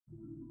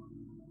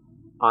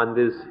On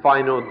this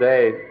final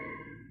day,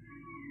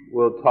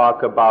 we'll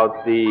talk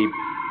about the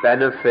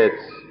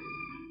benefits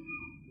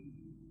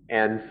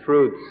and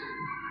fruits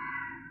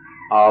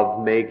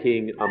of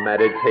making a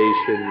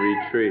meditation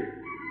retreat.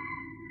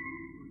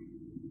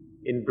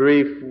 In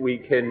brief, we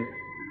can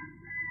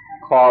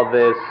call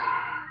this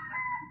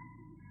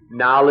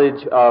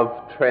knowledge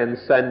of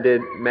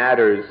transcendent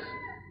matters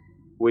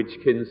which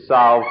can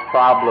solve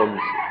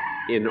problems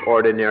in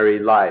ordinary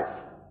life.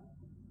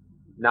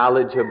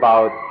 Knowledge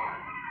about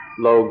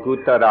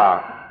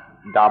Lokuttara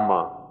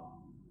Dhamma,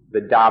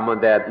 the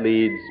Dhamma that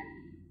leads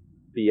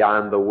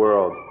beyond the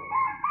world.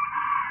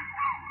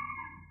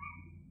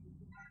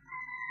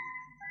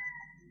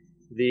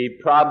 The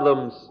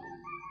problems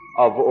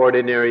of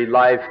ordinary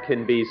life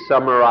can be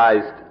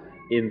summarized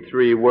in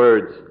 3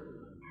 words.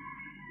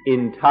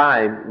 In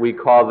time, we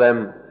call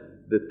them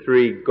the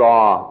 3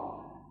 Ga,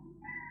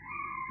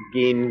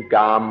 Gin,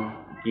 Gam,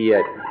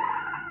 Giet,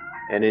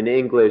 and in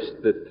English,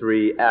 the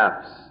 3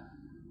 F's,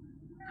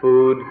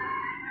 food,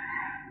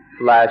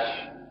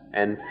 flesh,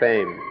 and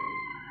fame.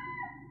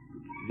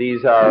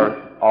 These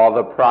are all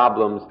the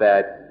problems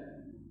that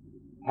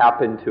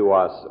happen to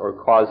us or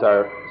cause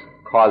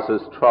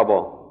us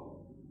trouble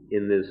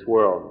in this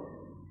world.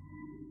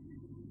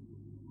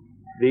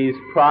 These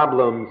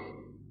problems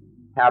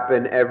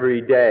happen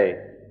every day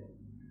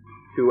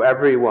to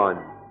everyone,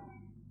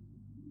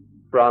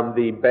 from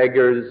the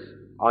beggars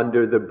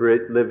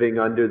living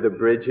under the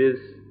bridges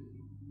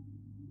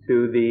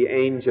to the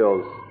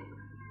angels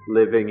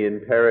living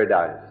in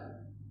paradise.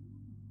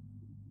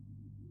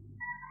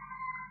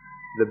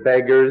 The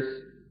beggars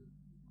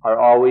are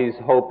always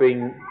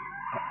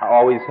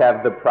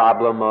have the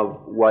problem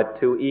of what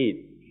to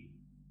eat,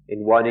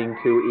 in wanting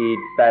to eat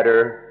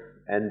better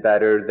and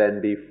better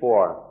than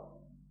before,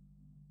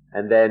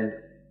 and then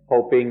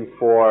hoping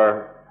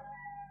for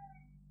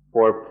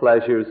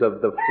pleasures of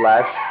the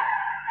flesh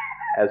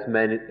as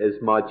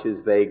much as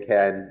they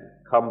can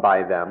come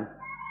by them,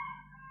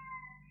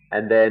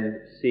 and then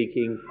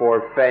seeking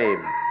for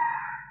fame,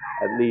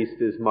 at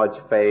least as much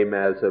fame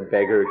as a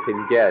beggar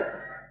can get,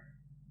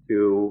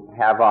 to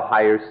have a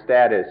higher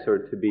status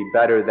or to be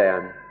better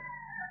than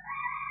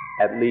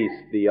at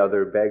least the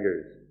other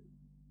beggars.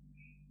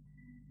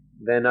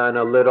 Then on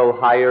a little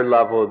higher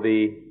level,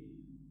 the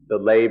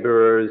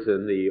laborers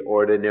and the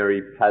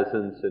ordinary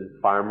peasants and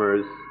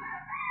farmers,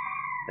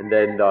 and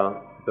then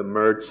the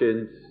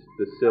merchants,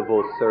 the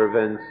civil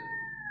servants,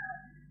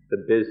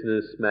 the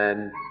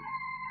businessmen,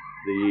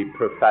 the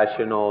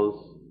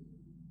professionals,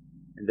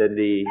 and then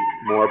the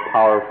more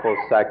powerful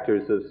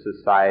sectors of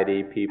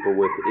society, people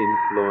with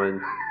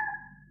influence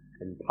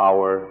and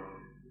power.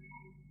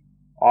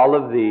 All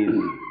of these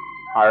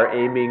are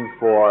aiming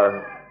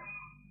for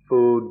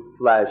food,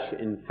 flesh,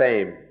 and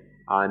fame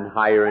on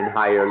higher and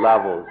higher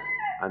levels,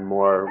 on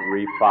more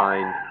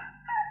refined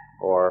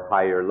or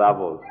higher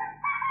levels,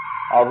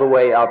 all the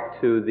way up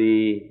to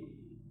the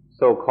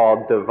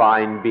so-called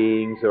divine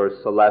beings or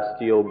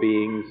celestial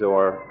beings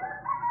or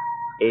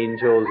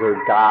angels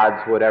or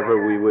gods,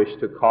 whatever we wish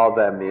to call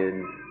them,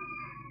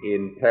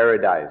 in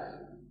paradise.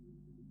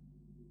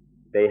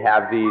 They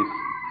have these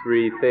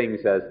 3 things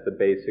as the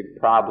basic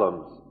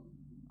problems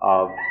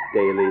of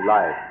daily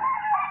life.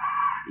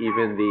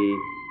 Even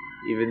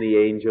the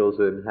angels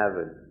in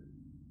heaven.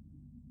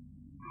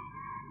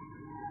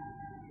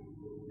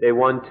 They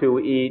want to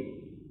eat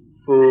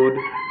food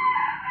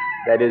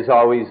that is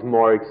always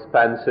more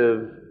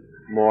expensive,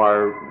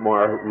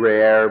 more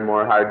rare,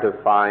 more hard to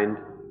find.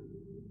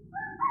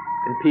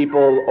 And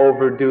people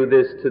overdo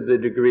this to the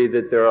degree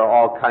that there are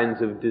all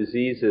kinds of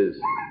diseases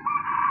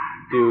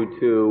due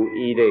to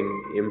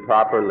eating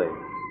improperly.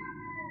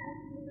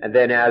 And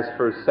then as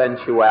for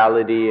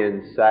sensuality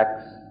and sex,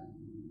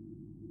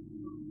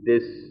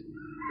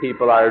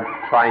 people are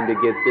trying to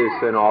get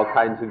this in all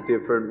kinds of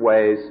different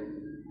ways,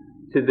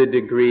 to the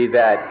degree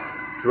that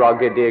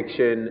drug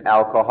addiction,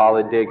 alcohol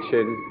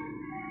addiction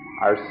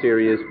are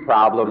serious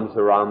problems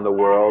around the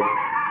world.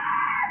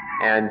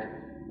 And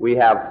we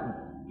have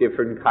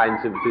different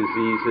kinds of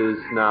diseases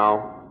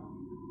now,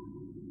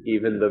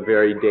 even the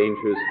very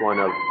dangerous one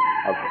of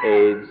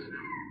AIDS.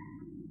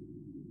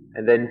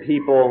 And then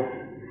people,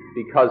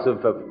 because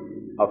of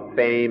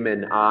fame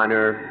and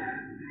honor,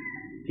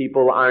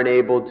 people aren't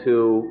able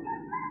to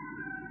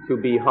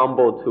be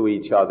humble to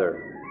each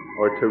other,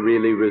 or to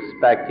really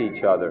respect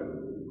each other,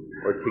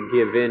 or to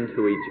give in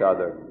to each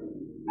other.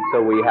 And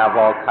so we have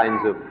all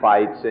kinds of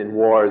fights and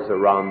wars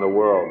around the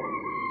world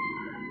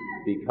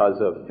because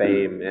of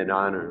fame and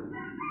honor.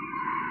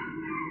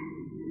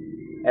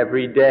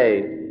 Every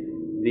day,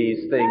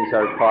 these things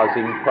are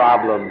causing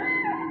problems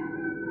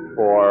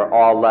for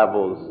all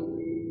levels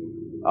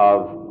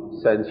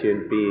of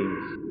sentient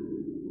beings.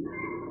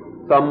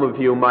 Some of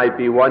you might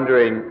be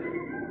wondering,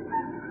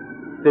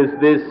 does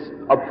this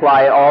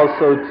apply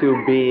also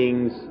to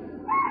beings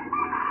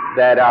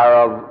that are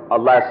of a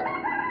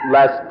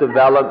less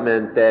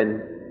development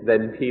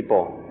than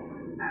people?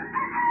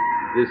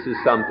 This is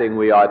something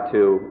we ought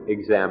to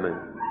examine.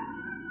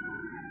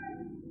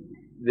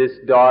 This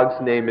dog's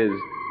name is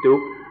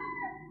Duke,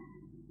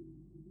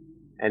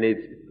 and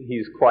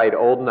he's quite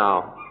old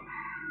now.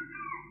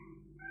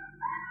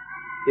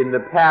 In the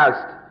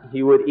past,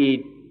 he would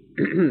eat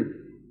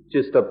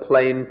just a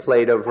plain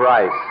plate of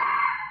rice.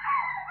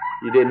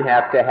 You didn't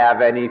have to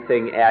have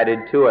anything added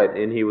to it,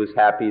 and he was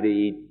happy to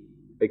eat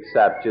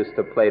except just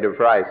a plate of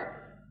rice.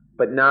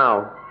 But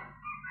now,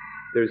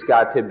 there's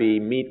got to be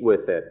meat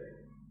with it,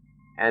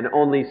 and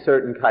only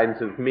certain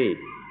kinds of meat.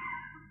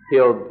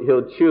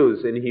 He'll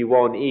choose, and he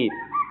won't eat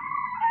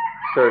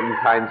certain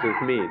kinds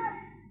of meat.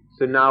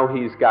 So now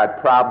he's got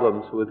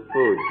problems with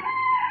food.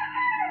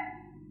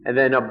 And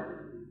then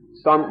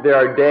there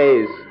are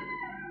days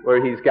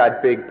where he's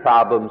got big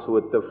problems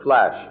with the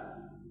flesh.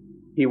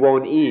 He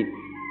won't eat.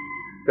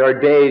 There are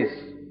days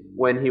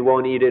when he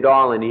won't eat at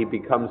all, and he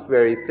becomes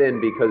very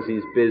thin because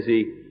he's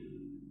busy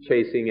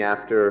chasing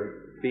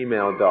after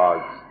female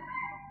dogs.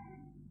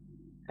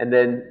 And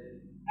then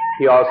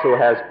he also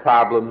has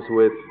problems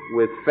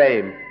with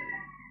fame.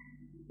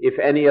 If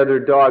any other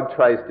dog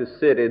tries to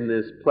sit in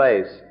this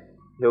place,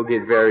 he'll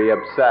get very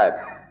upset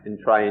and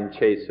try and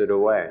chase it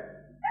away.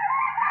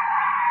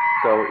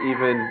 So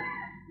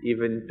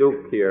even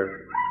Duk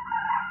here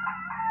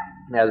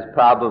has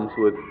problems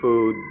with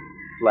food,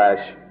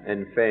 flesh,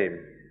 and fame.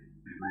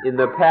 In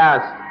the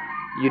past,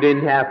 you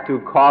didn't have to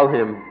call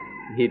him,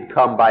 he'd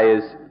come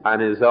on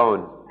his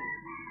own.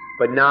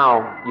 But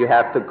now, you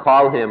have to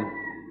call him,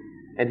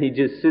 and he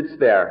just sits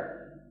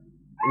there.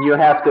 And you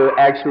have to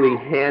actually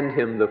hand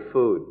him the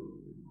food.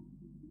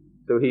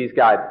 So he's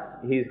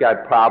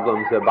got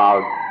problems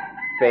about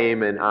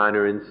fame and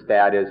honor and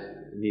status,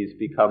 and he's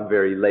become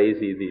very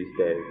lazy these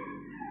days.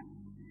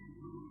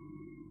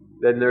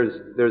 Then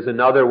there's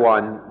another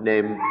one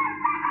named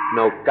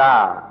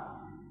Nokka,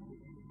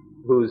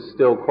 who's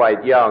still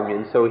quite young,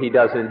 and so he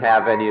doesn't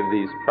have any of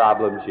these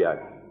problems yet.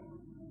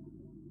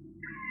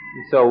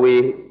 And so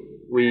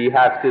we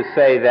have to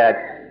say that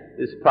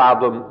this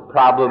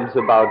problems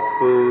about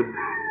food,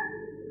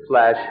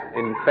 flesh,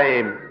 and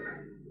fame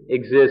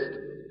exist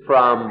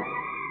from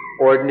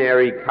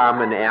ordinary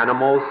common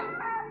animals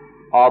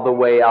all the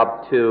way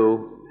up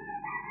to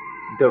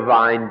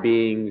divine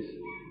beings,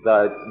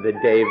 the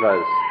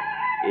devas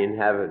in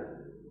heaven.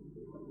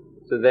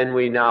 So then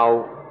we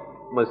now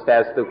must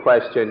ask the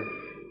question,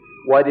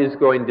 what is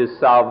going to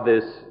solve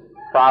this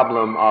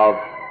problem of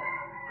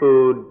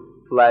food,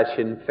 flesh,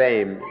 and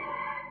fame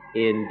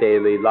in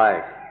daily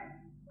life?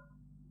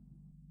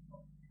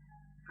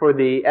 For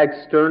the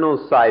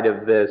external side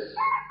of this,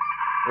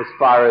 as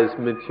far as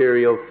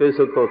material,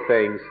 physical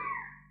things,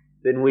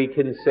 then we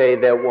can say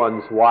that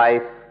one's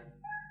wife,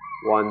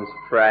 one's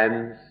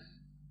friends,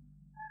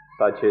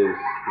 such as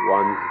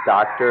one's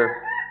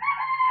doctor,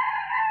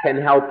 can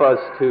help us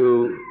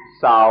to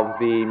solve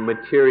the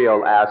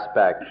material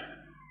aspect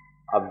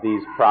of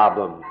these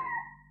problems.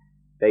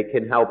 They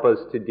can help us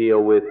to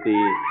deal with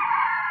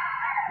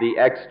the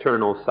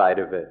external side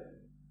of it.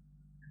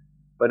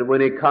 But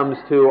when it comes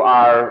to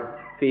our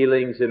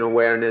feelings and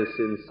awareness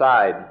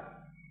inside,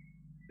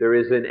 there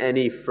isn't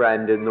any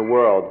friend in the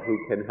world who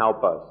can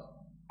help us.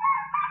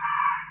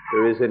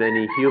 There isn't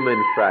any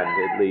human friend,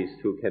 at least,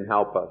 who can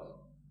help us.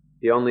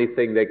 The only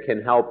thing that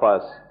can help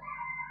us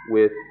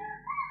with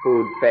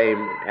food,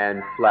 fame,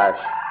 and flesh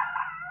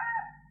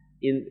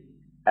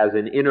as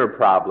an inner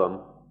problem,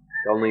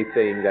 the only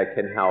thing that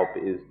can help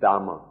is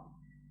Dhamma.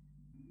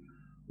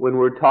 When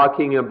we're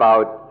talking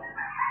about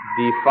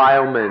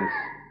defilements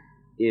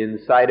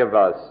inside of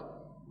us,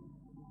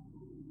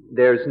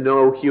 there's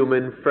no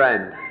human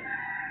friend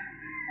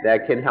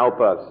that can help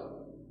us.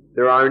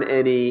 There aren't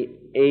any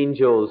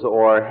angels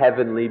or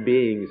heavenly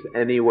beings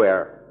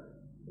anywhere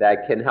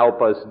that can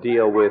help us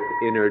deal with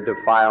inner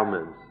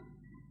defilements.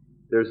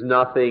 There's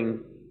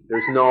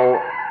no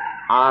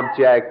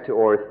object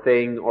or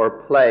thing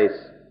or place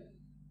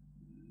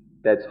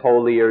that's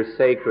holy or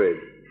sacred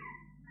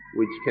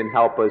which can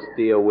help us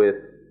deal with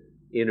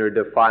inner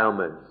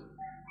defilements.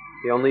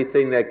 The only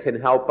thing that can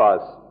help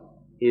us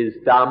is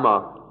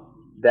Dhamma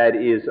that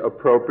is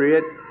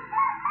appropriate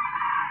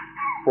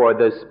for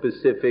the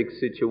specific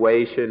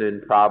situation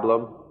and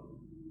problem,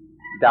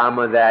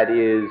 Dhamma that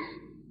is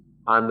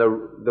on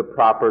the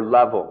proper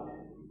level,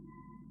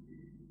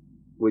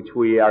 which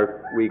we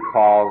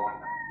call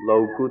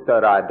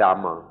Lokutara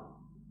Dhamma,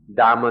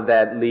 Dhamma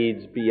that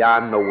leads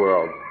beyond the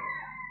world,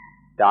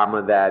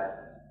 Dhamma that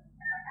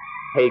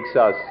takes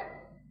us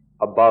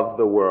above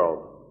the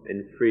world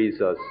and frees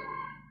us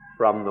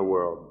from the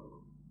world.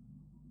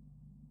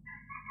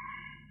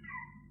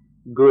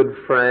 Good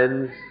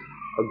friends,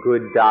 a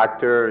good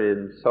doctor,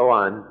 and so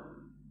on,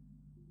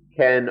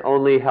 can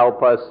only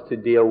help us to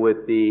deal with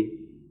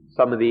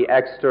some of the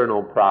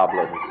external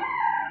problems.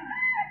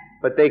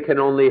 But they can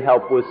only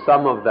help with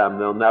some of them.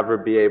 They'll never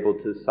be able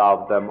to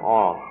solve them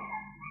all.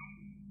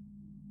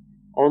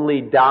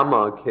 Only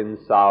Dhamma can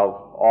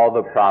solve all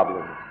the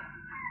problems.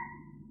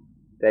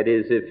 That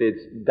is, if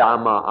it's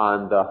Dhamma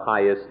on the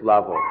highest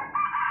level,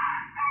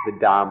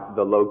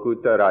 the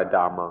Lokutara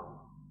Dhamma,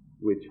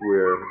 which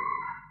we're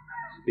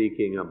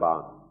speaking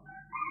about.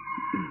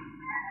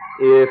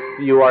 If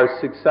you are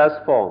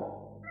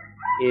successful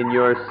in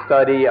your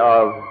study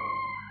of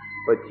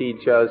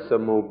Paticca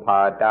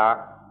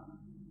Samuppada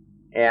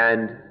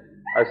and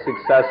are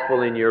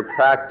successful in your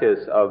practice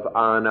of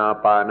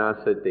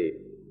Anapanasati,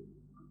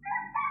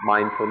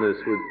 mindfulness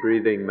with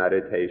breathing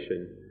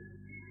meditation,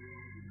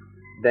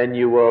 then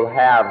you will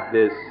have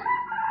this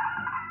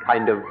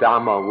kind of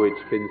Dhamma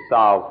which can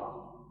solve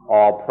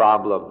all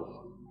problems,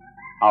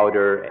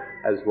 outer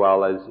as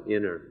well as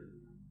inner.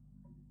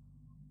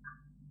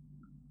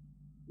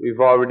 We've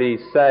already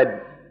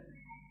said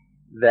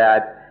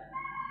that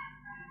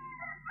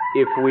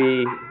if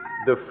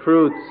the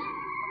fruits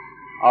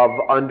of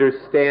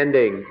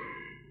understanding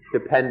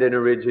dependent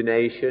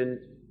origination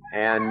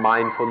and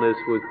mindfulness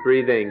with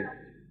breathing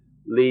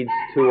leads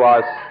to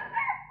us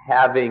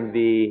having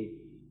the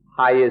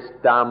highest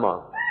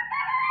Dhamma,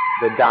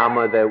 the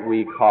Dhamma that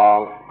we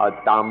call a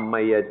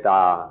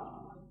Dhammayata.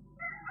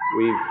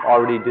 We've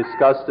already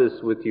discussed this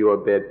with you a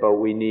bit, but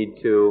we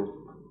need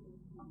to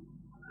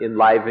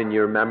enliven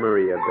your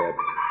memory a bit.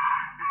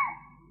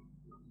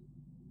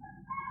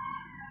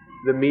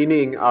 The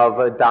meaning of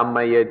a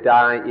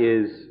Dhammayata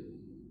is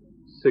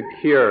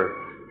secure.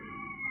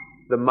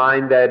 The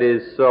mind that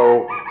is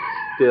so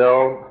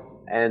still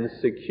and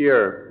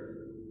secure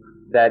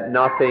that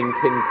nothing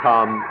can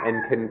come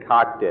and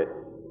concoct it,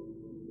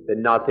 that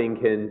nothing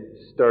can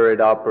stir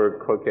it up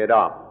or cook it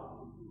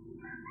up.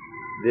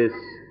 This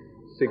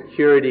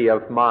security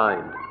of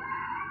mind,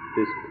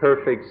 this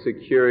perfect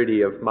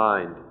security of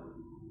mind,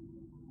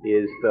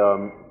 is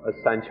the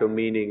essential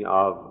meaning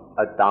of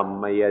a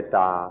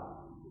Dhammayata.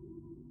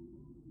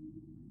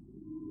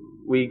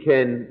 We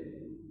can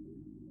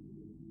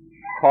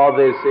call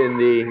this in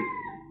the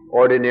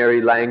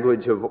ordinary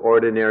language of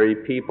ordinary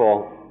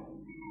people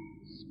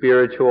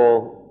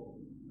spiritual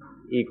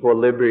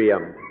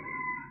equilibrium.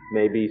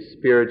 Maybe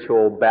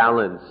spiritual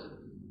balance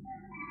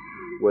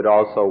would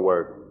also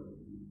work.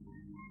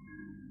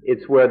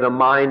 It's where the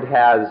mind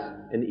has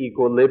an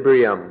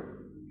equilibrium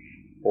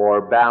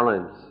or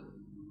balance,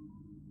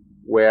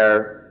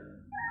 where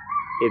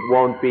it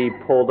won't be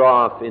pulled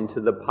off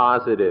into the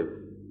positive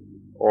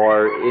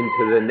or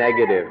into the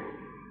negative.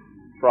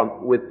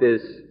 With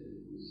this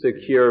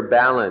secure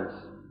balance,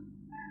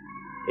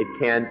 it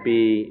can't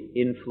be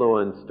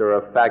influenced or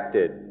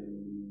affected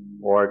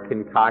or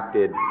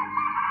concocted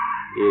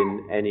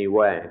in any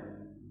way.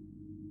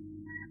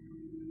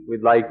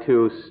 We'd like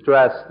to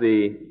stress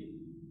the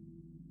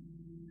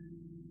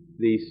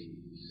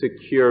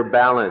secure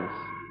balance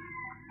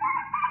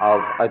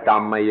of a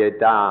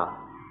Dhammayata.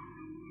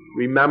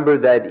 Remember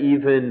that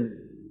even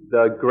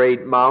the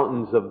great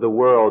mountains of the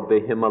world, the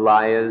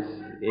Himalayas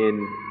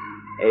in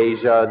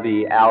Asia,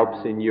 the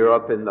Alps in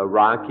Europe, and the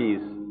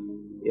Rockies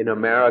in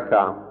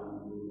America,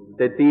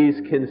 that these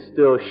can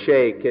still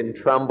shake and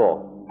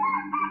tremble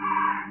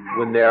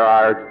when there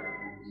are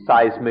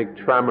seismic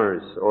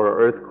tremors or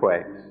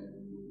earthquakes.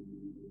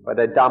 But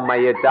a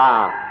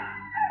Dhammayata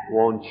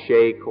won't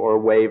shake or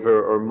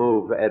waver or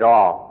move at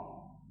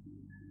all,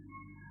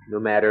 no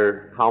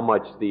matter how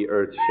much the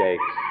earth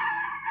shakes.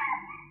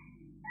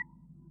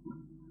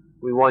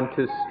 We want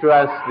to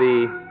stress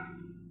the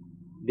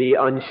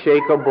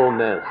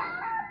unshakableness,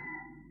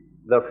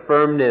 the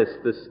firmness,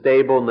 the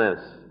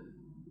stableness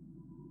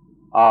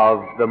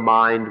of the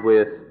mind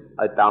with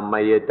a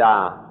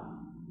Dhammayata.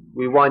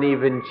 We want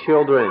even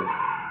children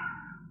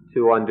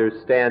to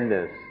understand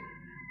this,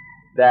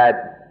 that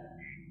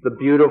the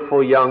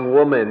beautiful young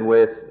woman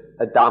with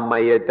a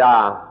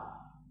Dhammayata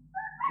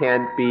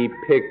can't be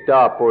picked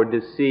up or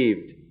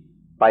deceived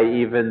by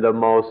even the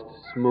most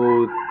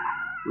smooth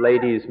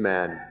ladies'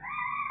 man,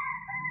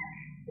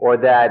 or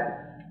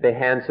that the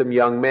handsome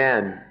young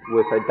man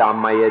with a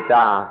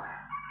Dhammayata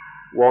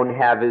won't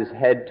have his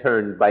head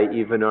turned by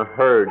even a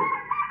herd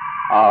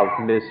of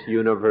Miss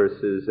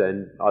Universes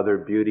and other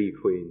beauty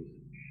queens.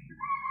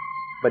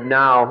 But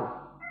now,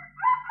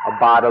 a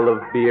bottle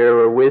of beer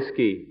or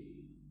whiskey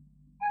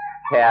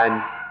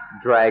can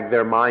drag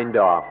their mind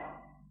off,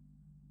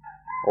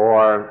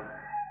 or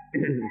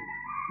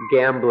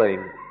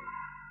gambling,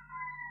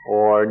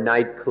 or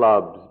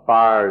nightclubs,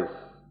 bars,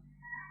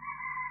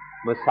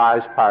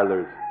 massage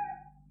parlors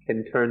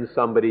can turn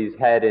somebody's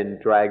head and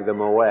drag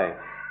them away.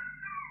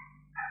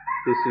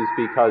 This is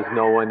because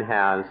no one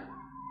has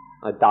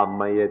a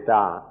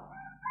Dhammayata.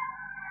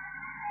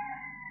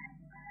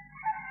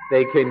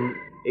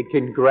 It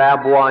can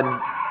grab one,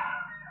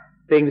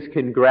 things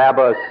can grab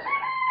us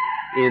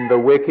in the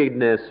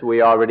wickedness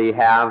we already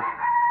have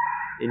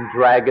and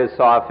drag us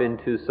off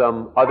into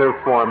some other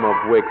form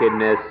of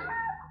wickedness,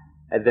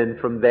 and then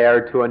from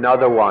there to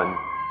another one,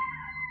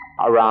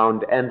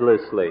 around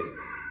endlessly.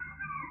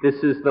 This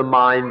is the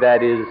mind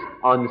that is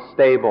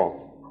unstable.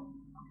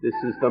 This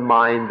is the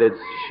mind that's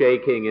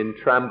shaking and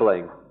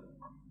trembling,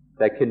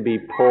 that can be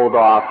pulled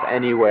off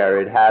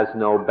anywhere. It has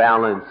no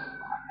balance,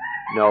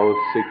 no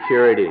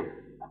security,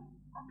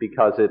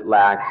 because it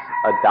lacks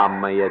a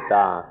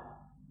Dhammayata.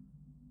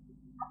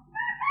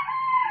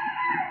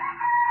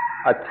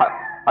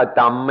 A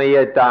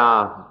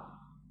Dhammayata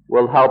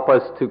will help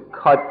us to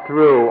cut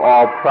through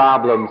all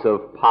problems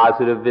of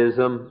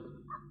positivism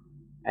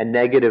and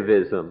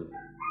negativism.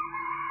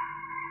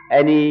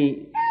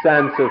 Any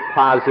sense of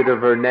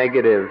positive or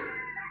negative,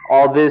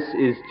 all this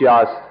is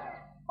just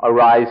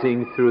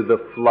arising through the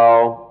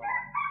flow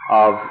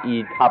of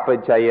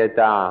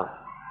itapajayata,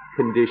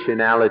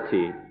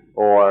 conditionality,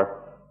 or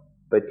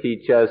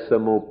paticca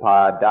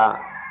samuppada,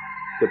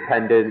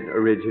 dependent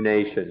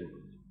origination.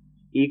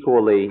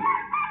 Equally,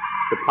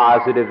 the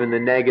positive and the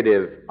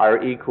negative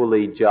are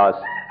equally just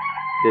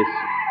this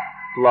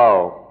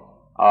flow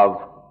of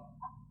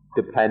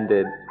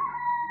dependent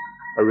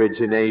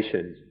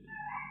origination.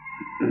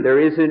 There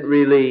isn't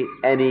really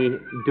any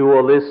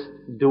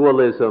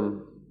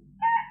dualism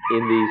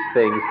in these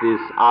things.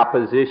 This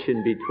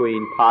opposition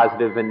between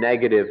positive and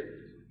negative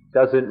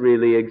doesn't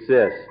really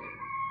exist.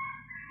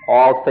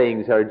 All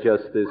things are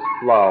just this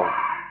flow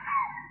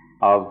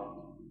of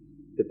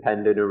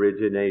dependent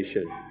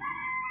origination.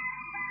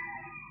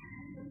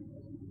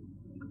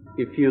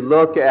 If you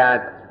look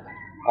at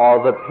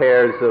all the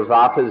pairs of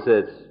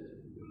opposites,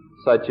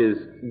 such as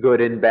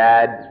good and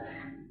bad,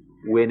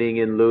 winning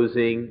and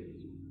losing,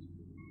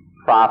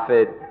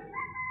 profit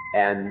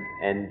and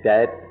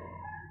debt,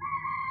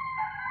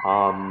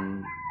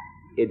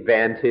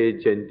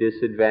 advantage and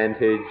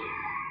disadvantage,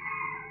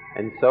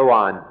 and so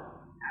on.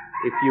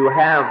 If you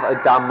have a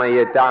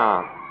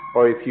Dhammayata,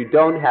 or if you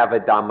don't have a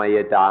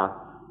Dhammayata,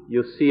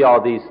 you'll see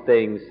all these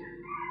things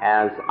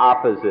as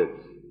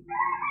opposites.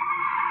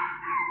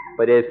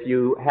 But if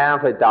you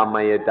have a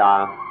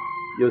Dhammayata,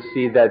 you'll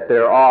see that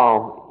they're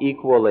all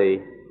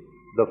equally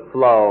the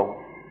flow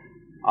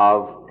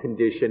of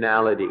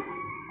conditionality,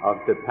 of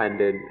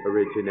dependent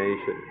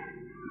origination.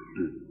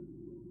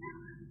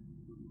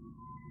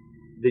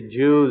 The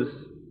Jews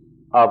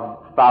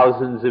of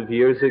thousands of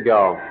years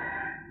ago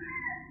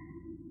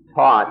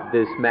taught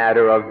this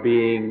matter of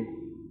being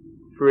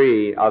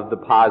free of the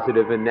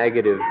positive and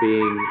negative,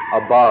 being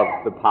above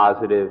the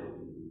positive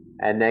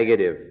and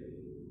negative.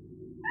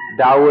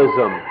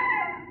 Taoism,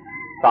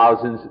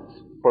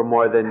 for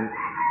more than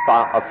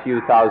a few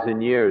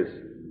thousand years,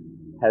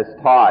 has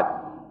taught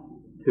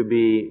to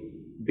be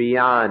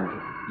beyond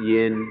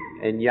yin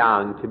and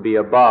yang, to be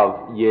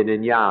above yin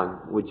and yang,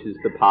 which is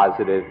the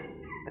positive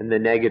and the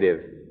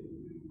negative.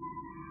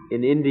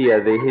 In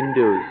India, the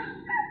Hindus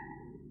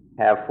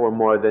have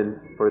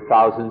for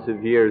thousands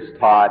of years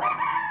taught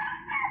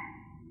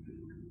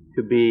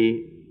to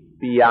be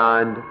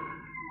beyond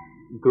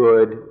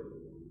good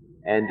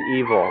and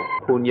evil.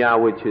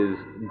 Punya, which is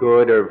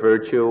good or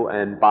virtue,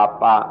 and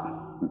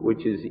papa,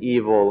 which is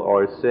evil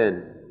or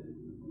sin.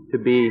 To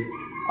be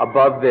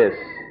above this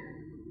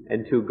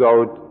and to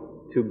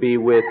go to be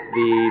with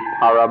the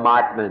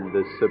Paramatman,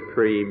 the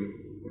Supreme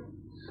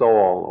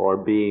Soul or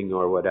being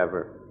or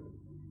whatever.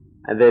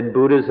 And then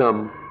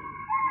Buddhism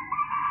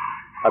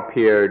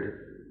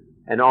appeared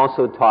and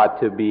also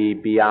taught to be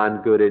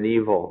beyond good and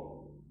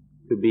evil,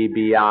 to be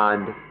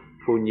beyond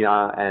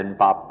punya and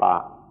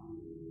papa,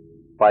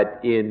 but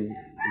in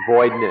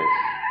voidness,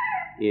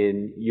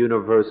 in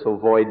universal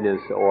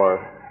voidness or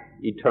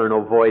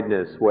eternal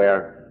voidness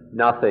where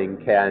nothing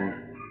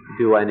can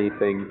do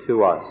anything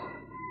to us.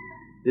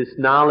 This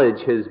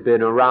knowledge has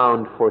been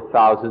around for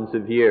thousands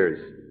of years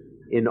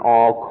in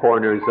all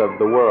corners of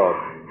the world,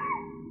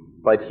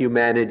 but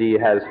humanity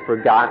has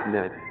forgotten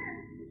it.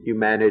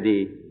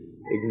 Humanity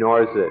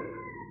ignores it.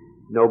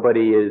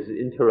 Nobody is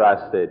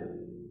interested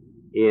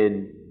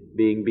in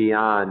being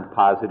beyond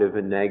positive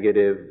and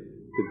negative,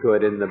 the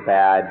good and the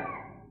bad,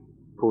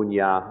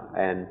 punya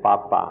and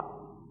papa,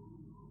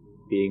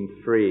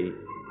 being free.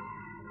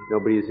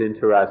 Nobody is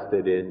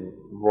interested in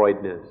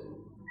voidness.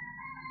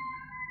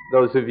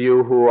 Those of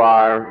you who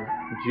are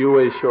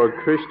Jewish or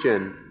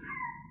Christian,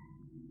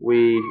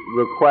 we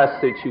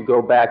request that you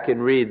go back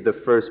and read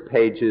the first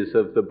pages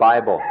of the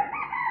Bible,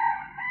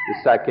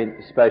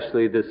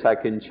 especially the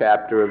second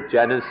chapter of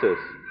Genesis,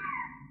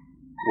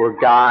 where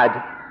God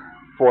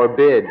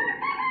forbid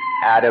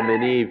Adam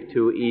and Eve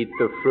to eat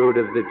the fruit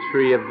of the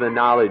tree of the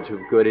knowledge of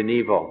good and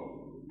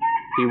evil.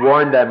 He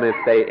warned them if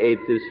they ate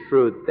this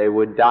fruit, they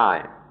would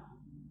die.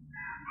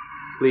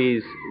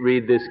 Please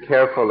read this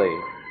carefully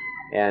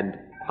and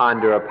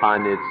ponder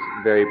upon its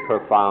very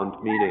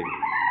profound meaning.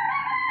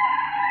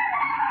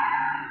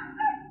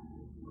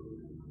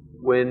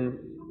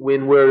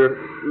 When we're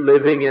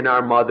living in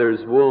our mother's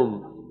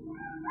womb,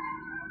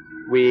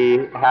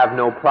 we have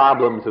no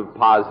problems of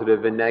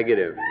positive and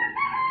negative.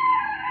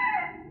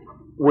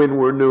 When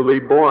we're newly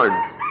born,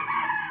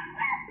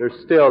 there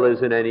still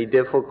isn't any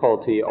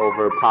difficulty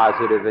over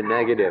positive and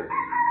negative.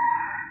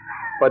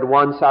 But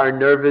once our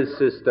nervous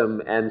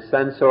system and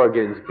sense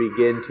organs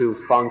begin to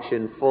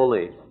function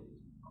fully,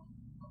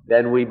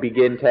 then we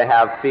begin to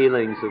have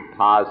feelings of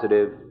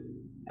positive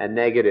and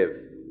negative.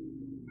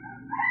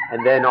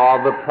 And then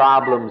all the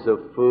problems of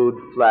food,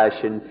 flesh,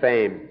 and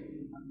fame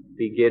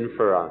begin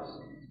for us.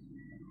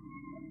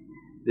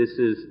 This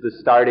is the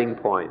starting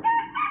point.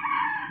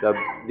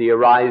 The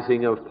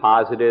arising of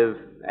positive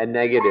and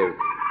negative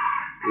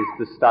is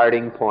the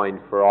starting point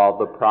for all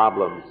the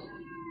problems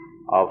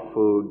of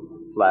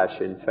food, flesh,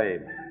 and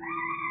fame.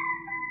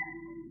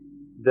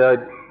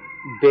 The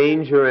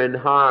danger and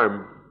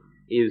harm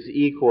is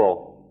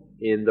equal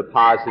in the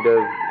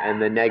positive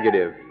and the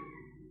negative.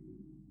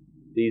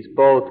 These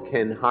both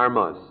can harm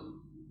us.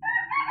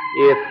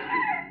 If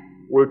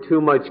we're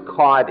too much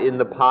caught in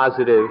the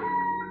positive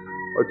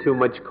or too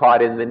much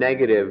caught in the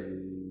negative,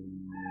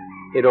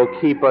 it'll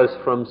keep us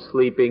from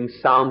sleeping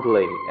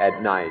soundly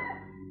at night.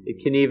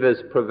 It can even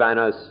prevent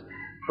us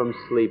from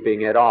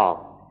sleeping at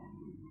all.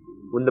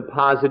 When the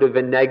positive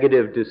and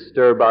negative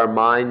disturb our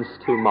minds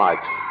too much,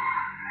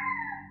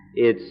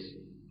 it's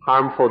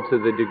harmful to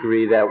the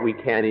degree that we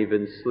can't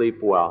even sleep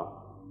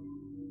well.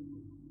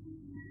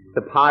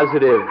 The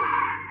positive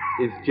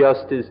is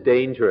just as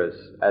dangerous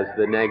as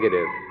the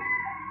negative.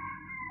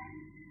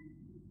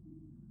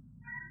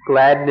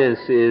 Gladness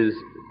is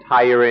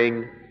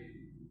tiring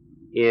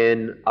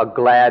in a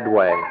glad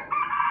way,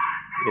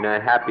 in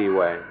a happy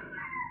way.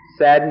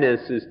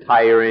 Sadness is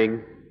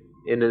tiring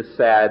in a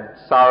sad,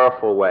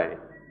 sorrowful way.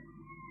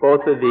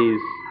 Both of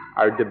these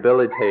are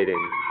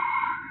debilitating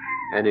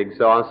and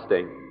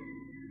exhausting.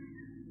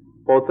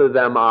 Both of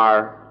them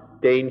are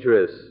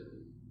dangerous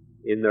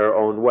in their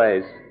own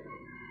ways.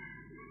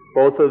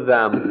 Both of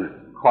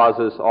them cause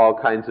us all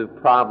kinds of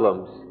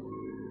problems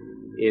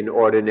in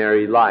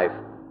ordinary life.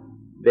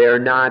 They're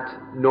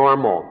not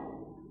normal.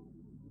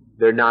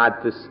 They're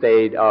not the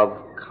state of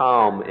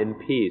calm and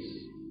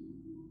peace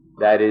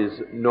that is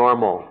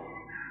normal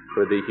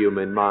for the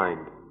human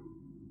mind.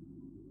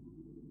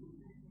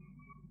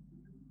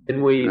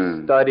 When we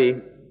study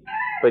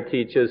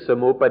Paticca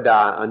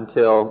Samuppada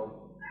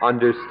until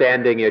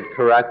understanding it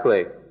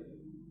correctly,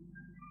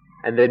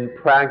 and then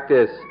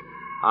practice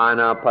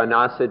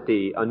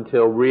Anapanasati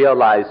until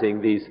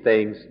realizing these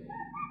things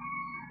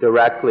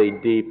directly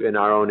deep in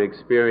our own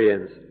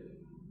experience,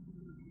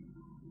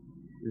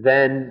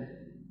 then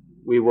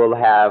we will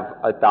have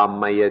a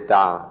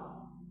Dhammayata.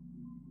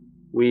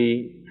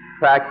 We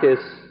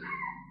practice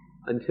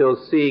until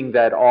seeing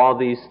that all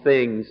these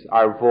things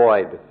are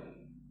void.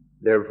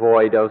 They're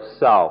void of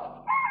self.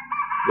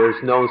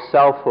 There's no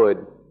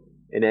selfhood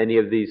in any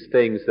of these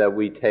things that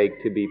we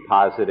take to be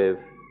positive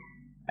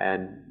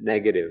and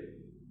negative.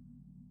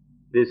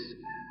 This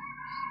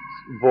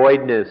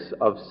voidness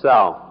of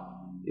self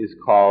is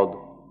called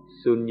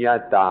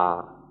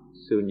sunyata,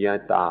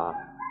 sunyata,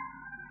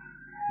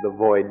 the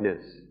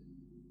voidness.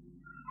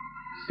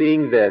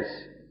 Seeing this,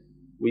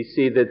 we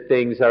see that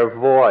things are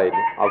void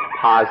of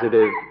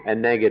positive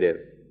and negative.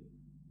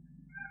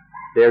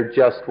 They're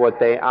just what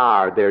they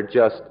are. They're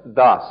just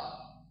thus.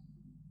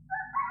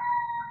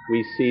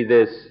 We see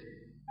this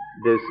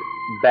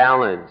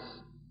balance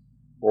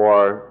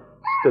or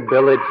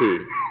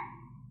stability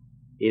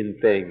in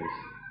things,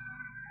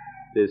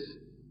 this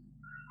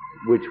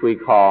which we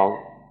call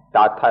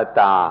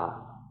tatthata,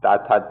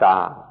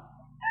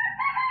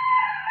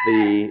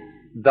 the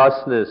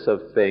thusness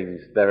of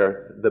things,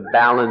 the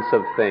balance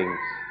of things,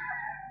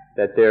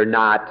 that they're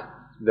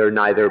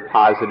neither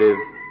positive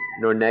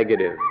nor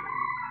negative.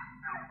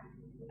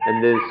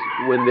 And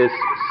when this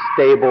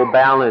stable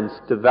balance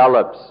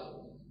develops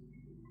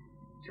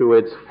to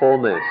its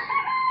fullness,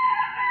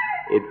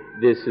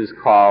 this is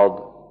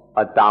called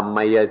a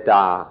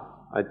Dhammayata,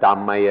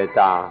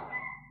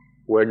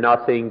 where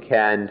nothing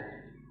can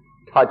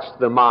touch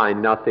the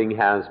mind, nothing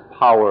has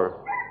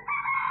power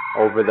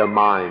over the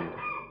mind.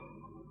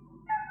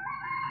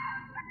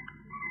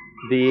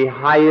 The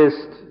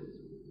highest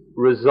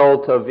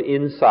result of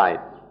insight,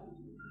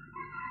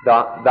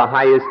 the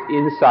highest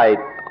insight,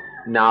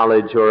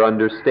 knowledge or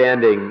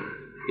understanding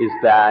is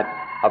that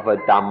of a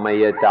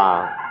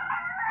Dhammayata.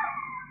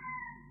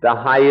 The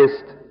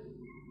highest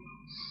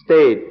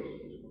state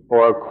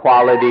or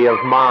quality of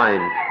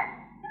mind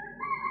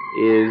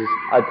is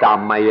a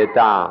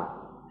Dhammayata.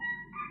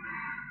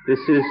 This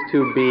is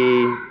to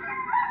be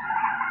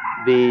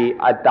the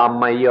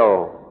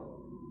Adhammayo,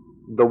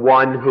 the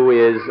one who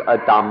is a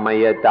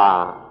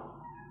Dhammayata,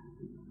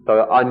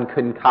 the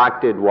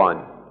unconcocted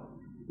one,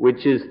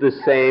 which is the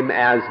same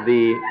as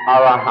the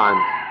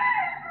Arahant,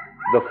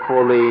 the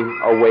fully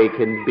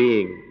awakened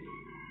being,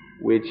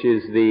 which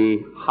is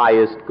the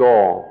highest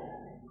goal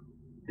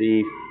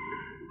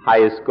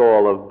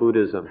of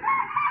Buddhism.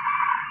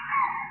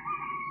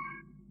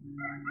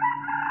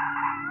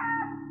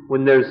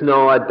 When there's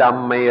no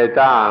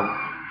Adhammayata,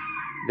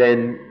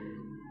 then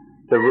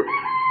the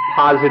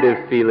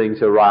positive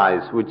feelings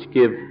arise, which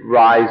give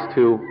rise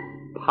to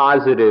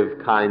positive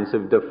kinds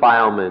of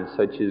defilements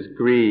such as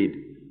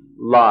greed,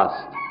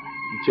 lust,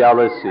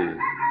 jealousy,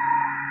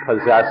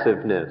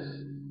 possessiveness,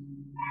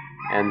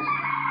 and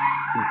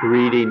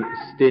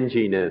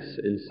stinginess,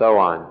 and so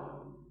on.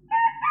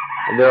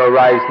 And there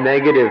arise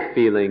negative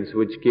feelings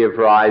which give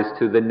rise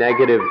to the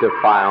negative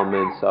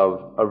defilements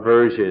of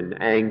aversion,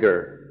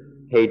 anger,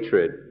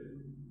 hatred,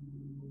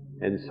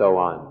 and so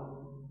on.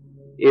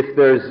 If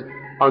there's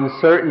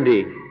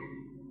uncertainty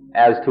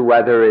as to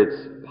whether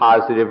it's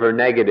positive or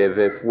negative,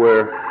 if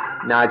we're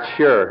not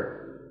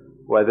sure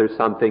whether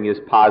something is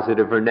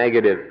positive or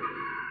negative,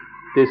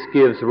 this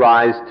gives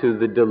rise to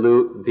the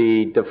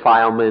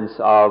defilements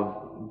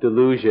of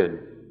delusion,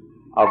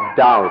 of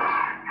doubt,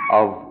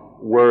 of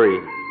worry.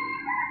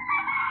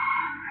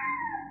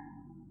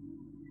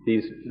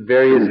 These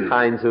various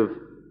kinds of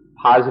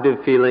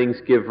positive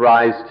feelings give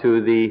rise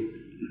to the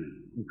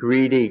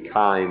greedy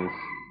kinds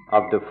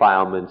of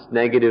defilements.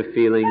 Negative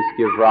feelings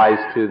give rise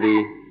to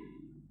the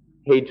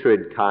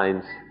hatred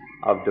kinds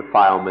of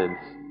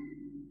defilements.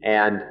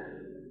 And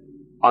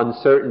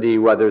uncertainty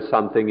whether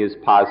something is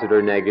positive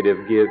or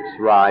negative gives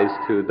rise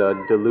to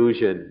the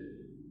delusion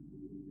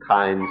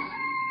kinds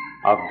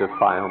of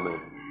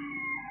defilement.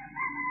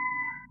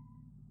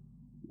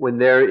 When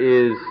there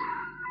is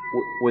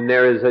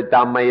a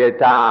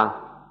Dhammayata,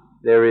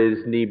 there is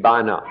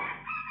Nibbana.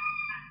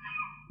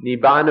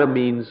 Nibbana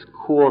means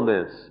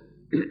coolness.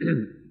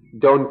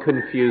 Don't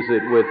confuse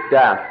it with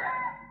death.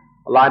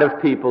 A lot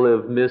of people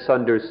have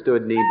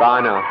misunderstood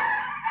Nibbana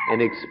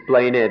and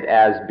explain it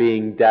as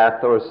being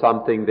death or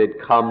something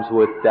that comes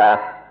with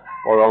death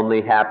or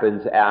only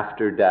happens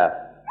after death.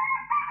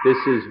 This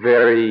is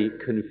very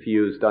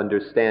confused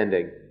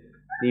understanding.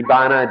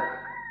 Nibbana,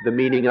 the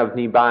meaning of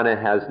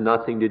Nibbana has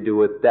nothing to do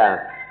with death.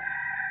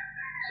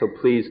 So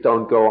please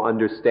don't go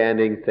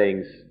understanding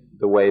things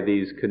the way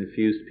these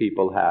confused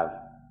people have.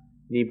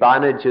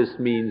 Nibbana just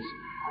means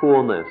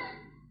coolness,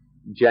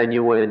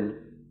 genuine,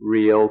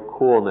 real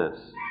coolness.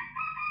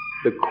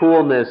 The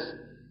coolness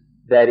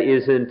that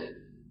isn't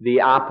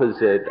the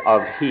opposite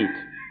of heat.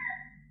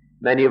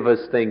 Many of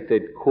us think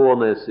that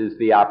coolness is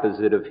the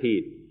opposite of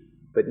heat,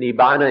 but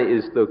Nibbana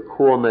is the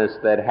coolness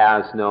that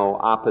has no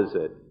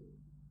opposite.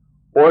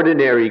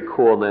 Ordinary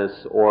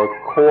coolness or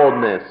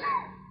coldness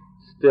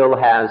still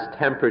has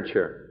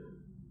temperature.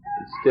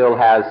 It still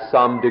has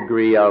some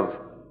degree of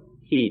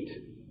heat.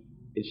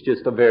 It's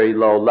just a very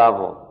low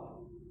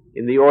level.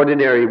 In the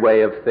ordinary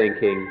way of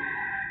thinking,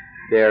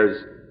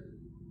 there's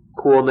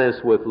coolness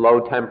with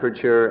low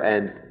temperature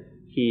and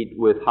heat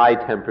with high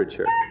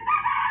temperature.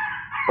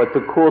 But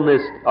the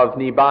coolness of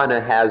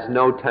Nibbana has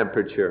no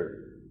temperature.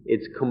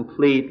 It's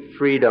complete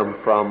freedom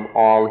from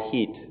all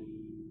heat.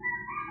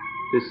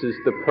 This is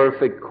the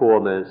perfect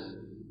coolness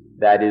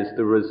that is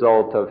the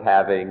result of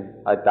having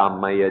a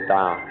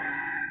Dhammayata.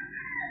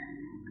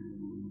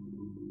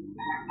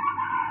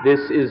 This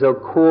is a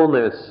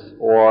coolness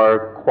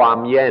or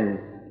Kwam Yen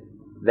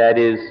that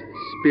is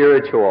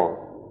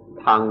spiritual,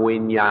 Tang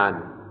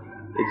Winyan.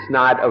 It's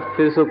not a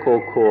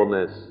physical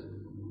coolness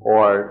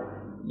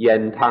or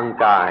Yen Tang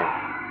Kai.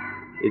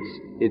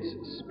 It's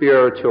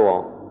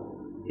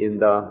spiritual in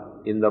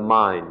the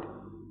mind.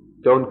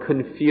 Don't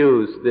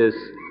confuse this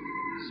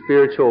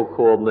spiritual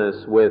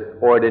coolness with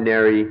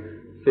ordinary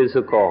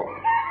physical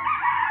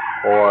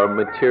or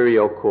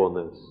material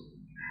coolness.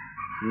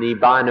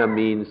 Nibbana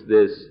means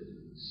this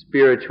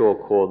spiritual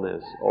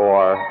coolness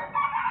or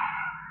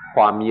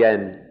Kwam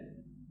Yen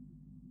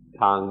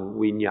Tang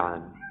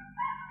Winyan.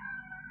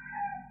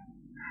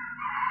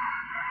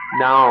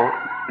 Now,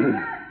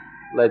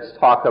 let's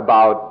talk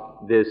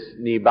about this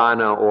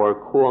Nibbana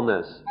or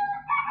coolness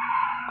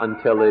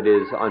until it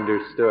is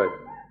understood.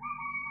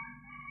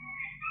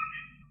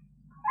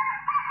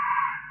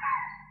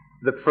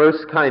 There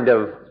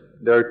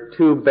are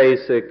two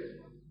basic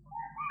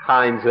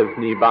kinds of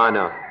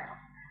Nibbana.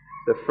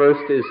 The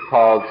first is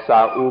called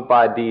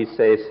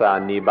Sa-upadisesa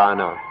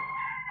Nibbana,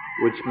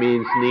 which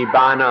means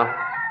Nibbana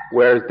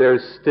where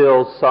there's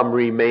still some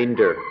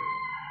remainder.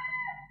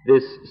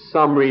 This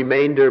some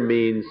remainder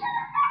means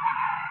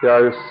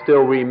there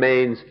still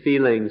remains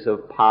feelings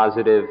of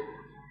positive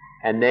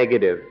and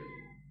negative.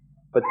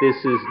 But this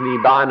is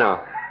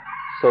Nibbana,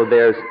 so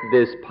there's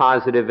this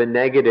positive and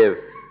negative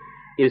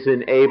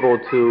isn't able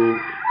to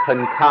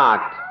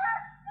concoct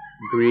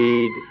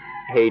greed,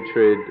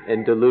 hatred,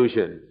 and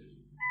delusion.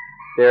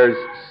 There's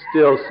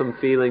still some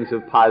feelings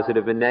of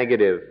positive and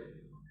negative,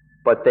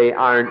 but they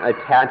aren't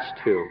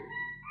attached to,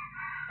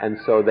 and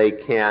so they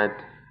can't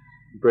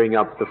bring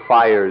up the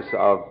fires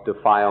of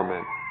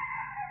defilement.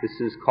 This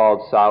is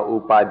called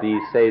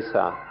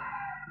Sa-upadisesa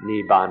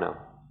Nibbana.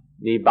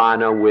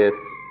 Nibbana with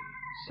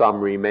some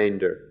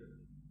remainder.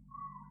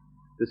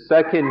 The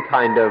second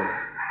kind of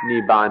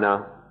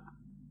Nibbana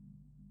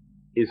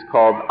is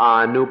called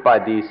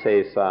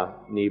Anupadisesa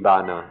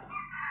Nibbana.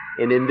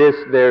 And in this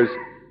there's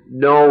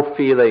no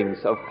feelings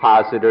of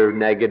positive or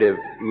negative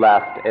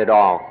left at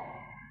all.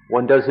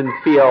 One doesn't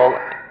feel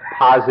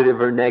positive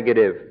or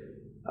negative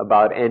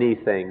about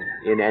anything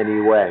in any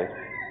way.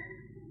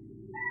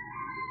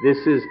 This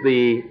is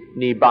the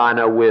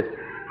Nibbana with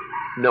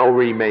no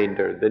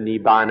remainder, the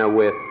Nibbana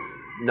with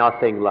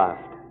nothing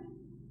left.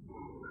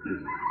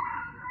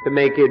 To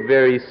make it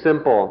very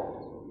simple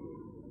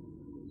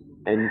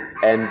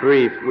and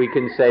brief, we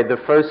can say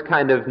the first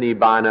kind of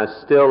Nibbana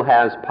still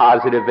has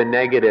positive and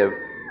negative,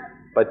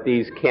 but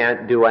these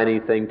can't do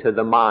anything to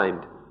the mind.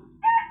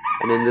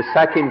 And in the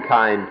second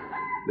kind,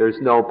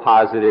 there's no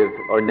positive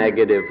or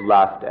negative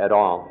left at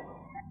all.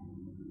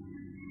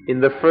 In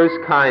the first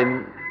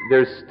kind,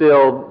 there's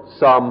still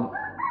some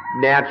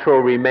natural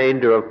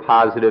remainder of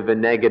positive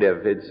and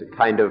negative. It's a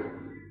kind of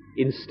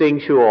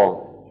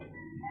instinctual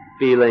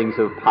feelings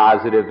of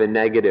positive and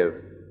negative.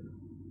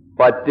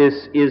 But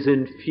this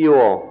isn't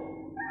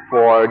fuel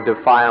for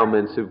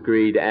defilements of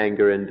greed,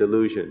 anger, and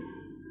delusion.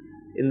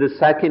 In the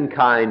second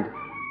kind,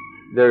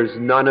 there's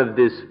none of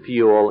this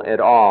fuel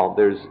at all.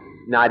 There's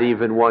not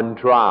even one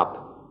drop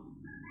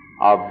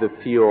of the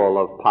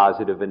fuel of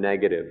positive and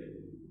negative.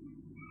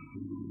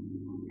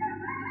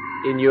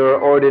 In your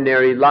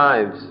ordinary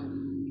lives,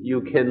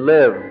 you can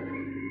live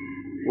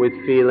with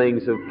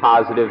feelings of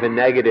positive and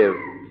negative,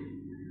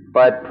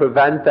 but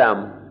prevent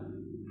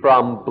them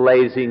from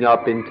blazing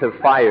up into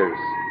fires.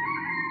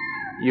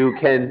 You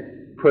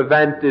can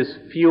prevent this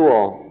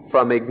fuel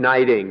from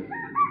igniting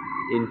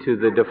into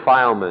the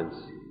defilements.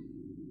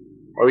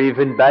 Or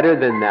even better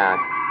than that,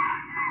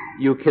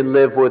 you can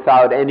live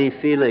without any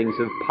feelings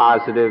of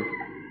positive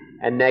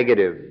and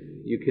negative.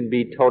 You can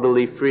be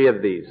totally free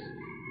of these,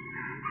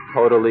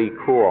 totally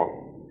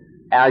cool,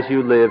 as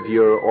you live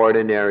your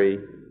ordinary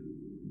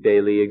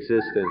daily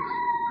existence.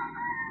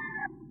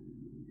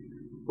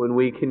 When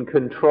we can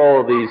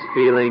control these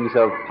feelings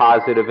of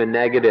positive and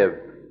negative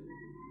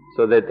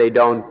so that they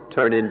don't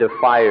turn into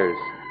fires,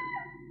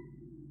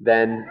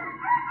 then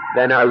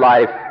our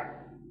life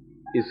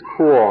is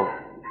cool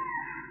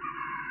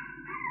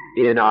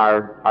in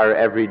our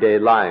everyday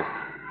life.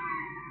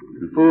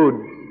 Food,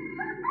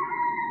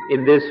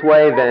 in this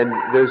way then,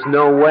 there's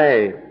no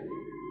way,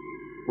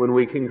 when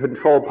we can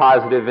control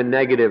positive and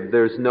negative,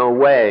 there's no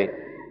way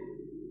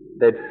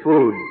that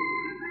food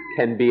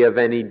can be of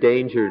any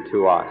danger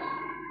to us.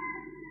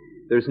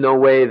 There's no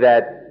way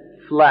that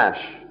flesh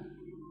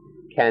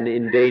can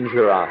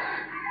endanger us.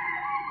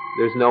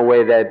 There's no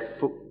way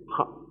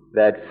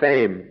that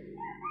fame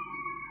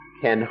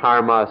can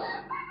harm us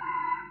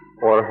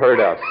or hurt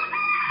us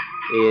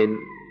in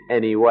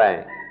any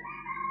way.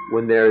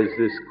 When there is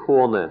this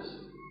coolness,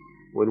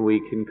 when we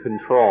can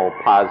control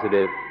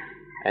positive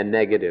and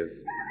negative.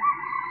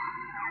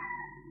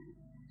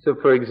 So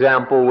for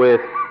example,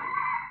 with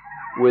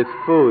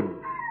food,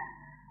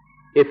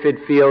 if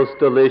it feels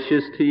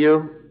delicious to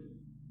you,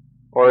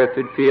 or if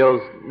it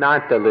feels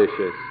not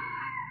delicious,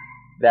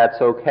 that's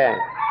okay.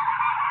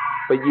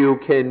 But you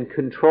can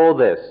control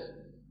this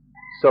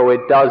so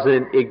it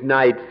doesn't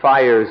ignite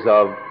fires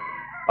of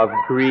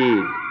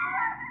greed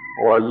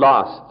or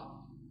lust,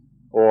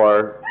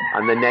 or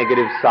on the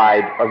negative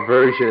side,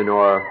 aversion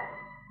or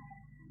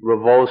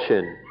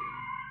revulsion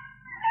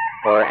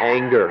or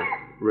anger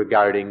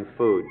regarding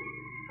food.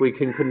 We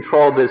can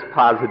control this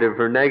positive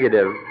or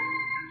negative,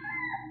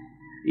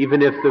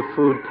 even if the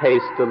food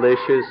tastes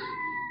delicious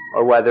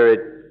or whether it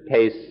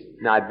tastes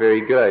not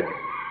very good.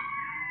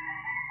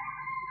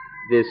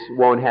 This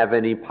won't have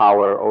any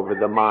power over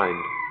the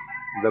mind.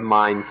 The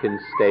mind can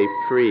stay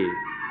free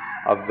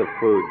of the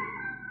food.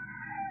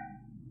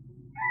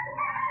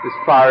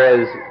 As far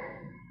as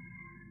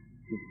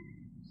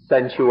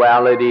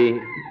sensuality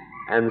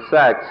and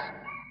sex,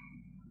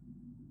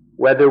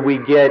 whether we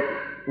get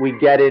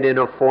it in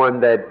a form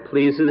that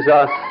pleases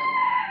us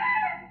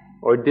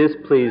or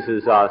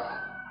displeases us,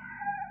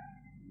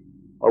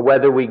 or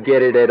whether we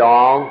get it at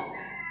all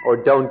or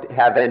don't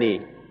have any,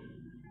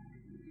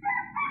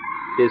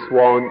 this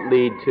won't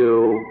lead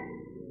to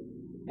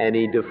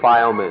any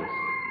defilements.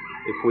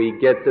 If we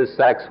get the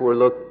sex or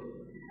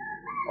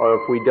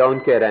if we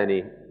don't get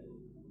any,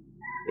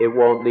 it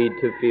won't lead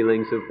to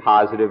feelings of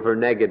positive or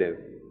negative.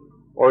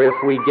 Or if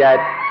we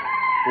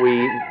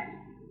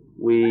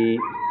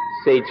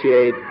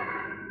satiate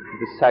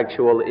the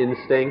sexual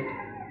instinct,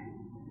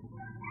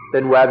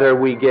 then whether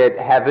we get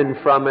heaven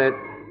from it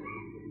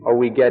or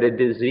we get a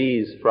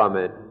disease from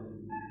it,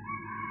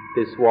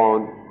 this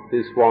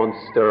won't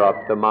stir up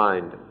the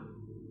mind.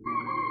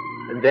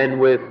 And then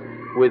with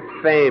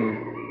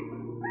fame,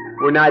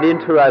 we're not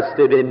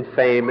interested in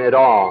fame at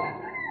all.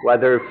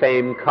 Whether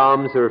fame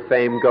comes or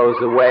fame goes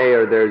away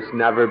or there's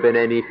never been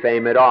any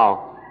fame at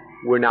all,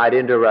 we're not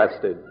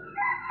interested.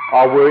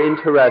 All we're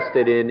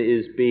interested in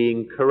is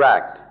being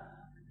correct,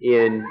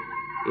 in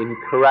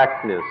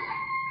correctness,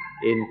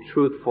 in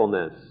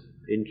truthfulness,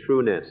 in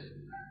trueness.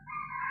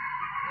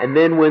 And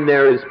then when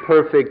there is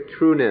perfect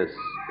trueness,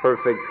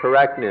 perfect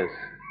correctness,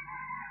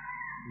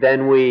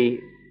 then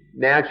we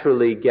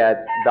naturally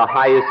get the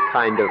highest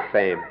kind of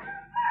fame,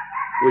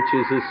 which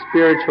is a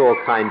spiritual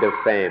kind of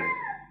fame.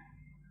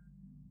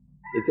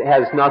 It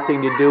has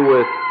nothing to do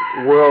with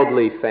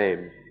worldly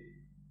fame.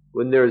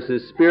 When there's a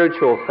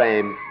spiritual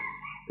fame,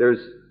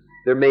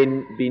 there may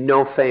be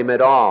no fame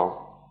at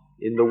all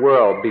in the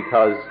world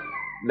because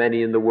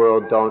many in the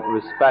world don't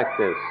respect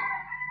this.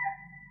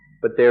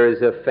 But there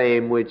is a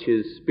fame which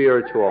is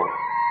spiritual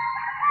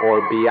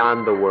or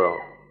beyond the world.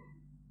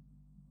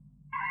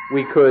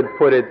 We could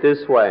put it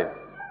this way.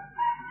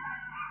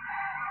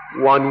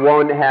 One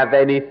won't have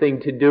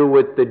anything to do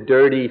with the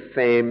dirty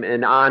fame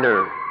and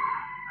honor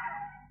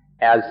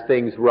as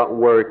things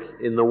work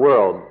in the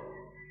world.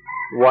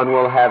 One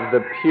will have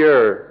the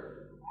pure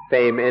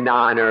fame and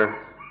honor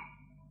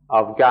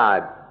of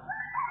God.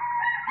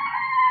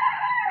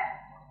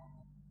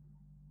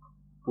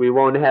 We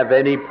won't have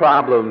any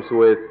problems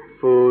with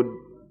food,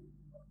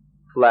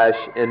 flesh,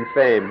 and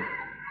fame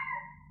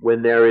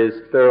when there is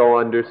thorough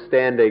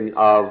understanding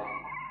of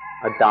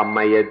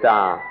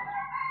Dhammayata,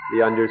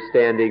 the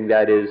understanding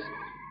that is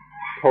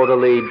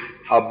totally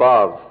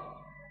above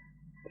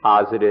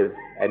positive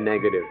and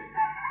negative.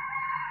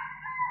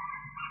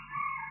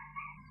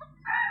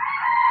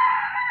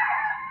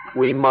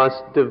 We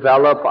must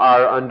develop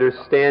our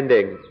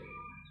understanding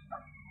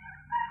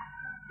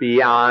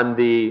beyond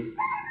the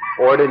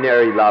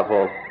ordinary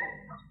level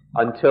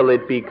until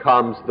it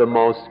becomes the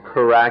most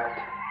correct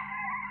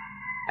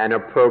and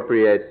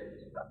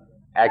appropriate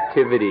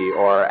activity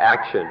or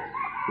action.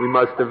 We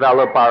must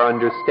develop our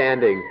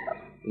understanding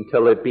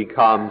until it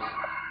becomes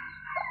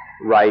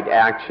right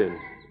action.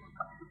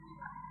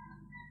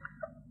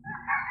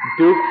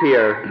 Duke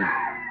here,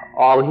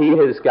 all he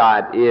has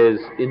got is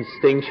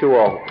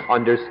instinctual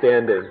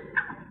understanding,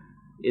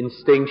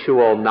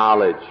 instinctual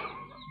knowledge,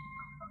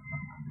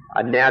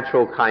 a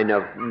natural kind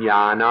of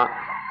jnana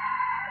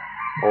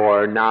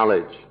or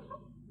knowledge.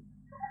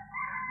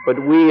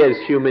 But we as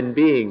human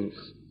beings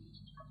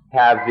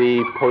have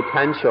the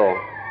potential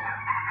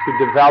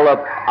to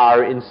develop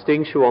our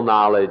instinctual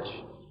knowledge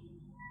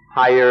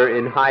higher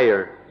and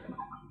higher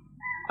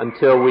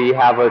until we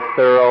have a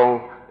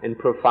thorough and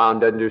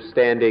profound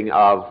understanding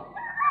of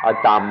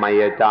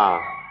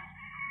Adhammayata.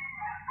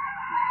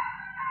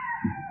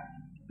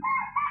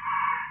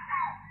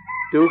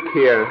 Duke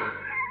here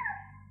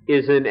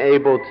isn't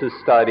able to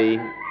study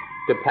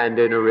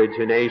dependent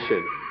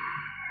origination,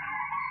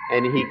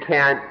 and he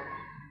can't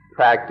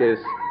practice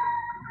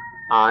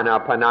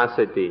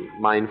anapanasati,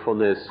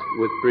 mindfulness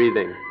with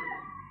breathing.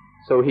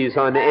 So he's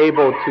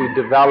unable to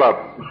develop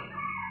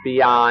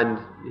beyond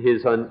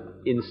his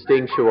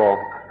instinctual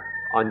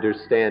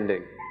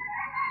understanding.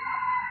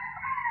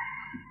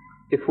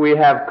 If we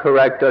have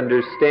correct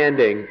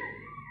understanding,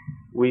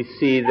 we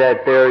see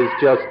that there is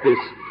just this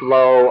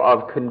flow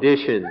of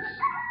conditions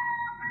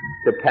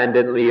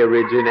dependently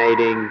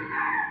originating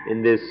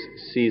in this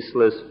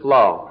ceaseless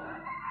flow.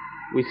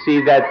 We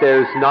see that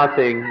there's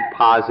nothing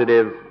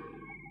positive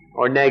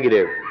or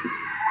negative.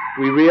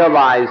 We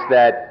realize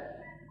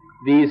that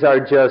these are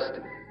just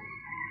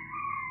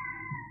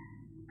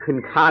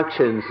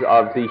concoctions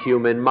of the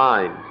human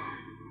mind.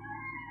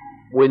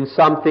 When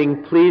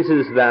something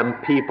pleases them,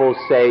 people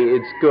say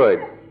it's good.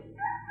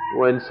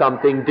 When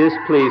something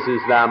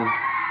displeases them,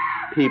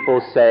 people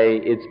say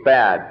it's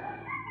bad.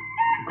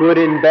 Good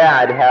and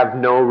bad have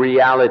no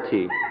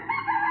reality.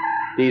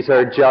 These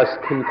are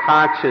just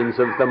concoctions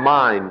of the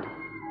mind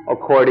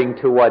according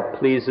to what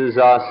pleases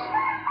us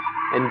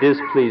and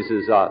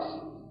displeases us.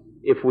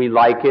 If we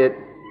like it,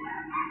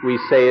 we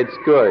say it's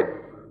good.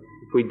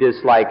 If we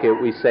dislike it,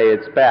 we say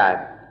it's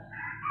bad.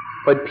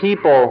 But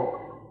people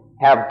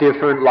have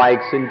different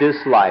likes and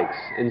dislikes,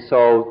 and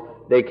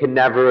so they can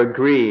never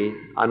agree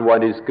on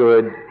what is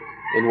good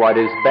and what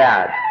is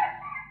bad.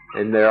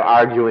 And they're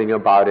arguing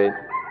about it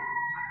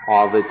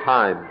all the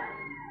time.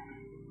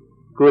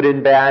 Good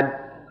and bad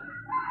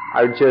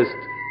are just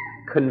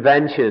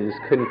conventions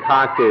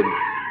concocted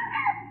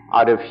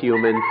out of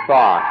human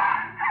thought.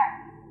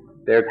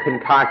 They're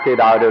concocted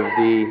out of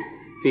the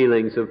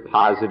feelings of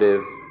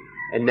positive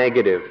and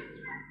negative.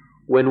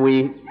 When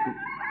we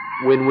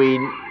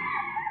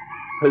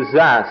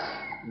possess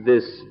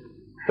this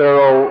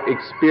thorough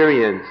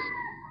experience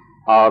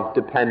of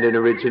dependent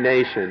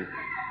origination,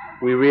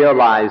 we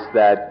realize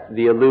that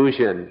the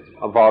illusion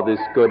of all this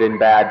good and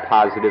bad,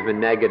 positive and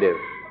negative,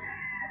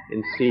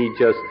 and see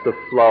just the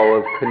flow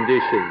of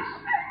conditions.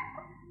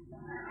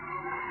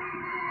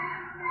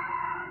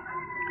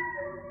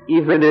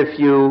 Even if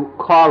you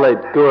call it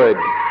good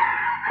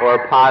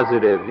or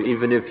positive,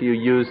 even if you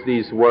use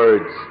these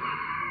words,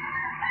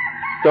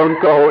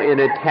 don't go and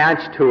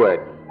attach to it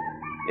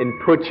and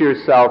put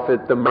yourself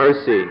at the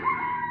mercy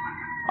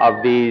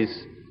of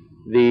these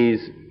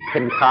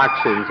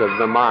concoctions of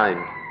the mind.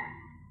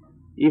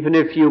 Even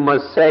if you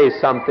must say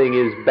something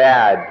is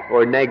bad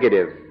or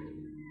negative,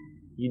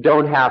 you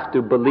don't have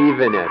to believe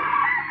in it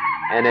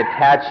and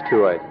attach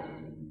to it.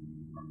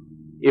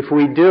 If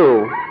we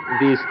do,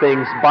 these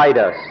things bite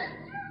us.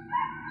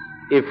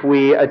 If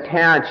we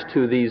attach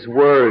to these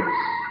words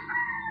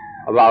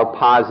about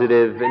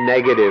positive and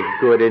negative,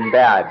 good and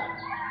bad,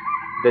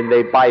 then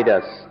they bite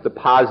us. The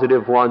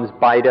positive ones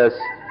bite us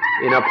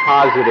in a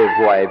positive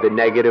way. The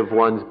negative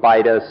ones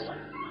bite us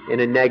in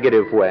a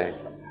negative way.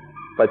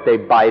 But they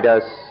bite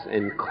us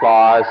and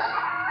claw us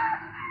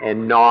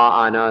and gnaw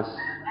on us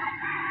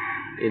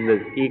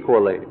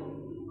equally.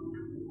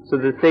 So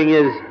the thing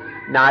is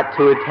not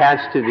to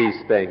attach to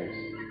these things,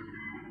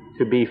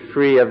 to be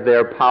free of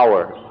their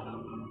power,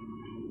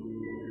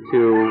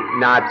 to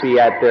not be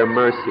at their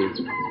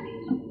mercy,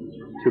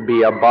 to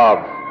be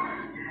above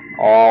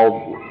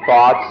all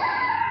thoughts,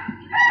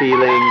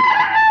 feelings,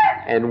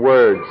 and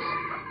words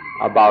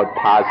about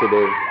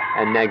positive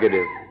and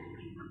negative.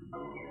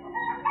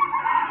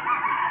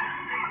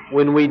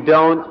 When we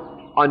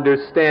don't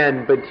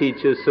understand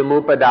Paticca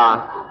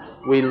Samuppada,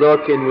 we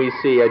look and we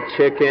see a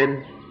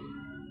chicken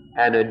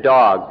and a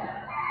dog.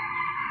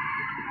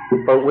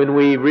 But when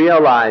we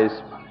realize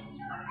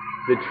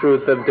the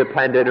truth of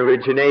dependent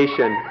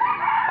origination,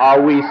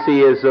 all we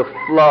see is a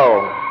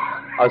flow,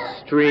 a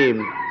stream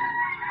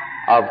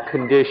of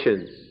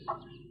conditions.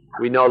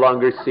 We no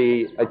longer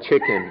see a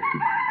chicken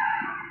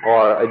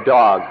or a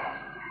dog.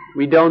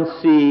 We don't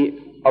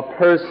see a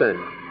person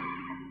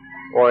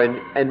or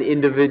an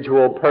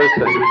individual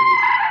person.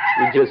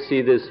 We just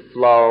see this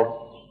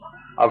flow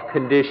of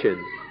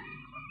conditions.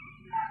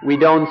 We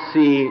don't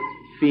see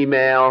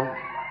female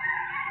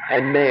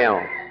and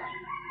male.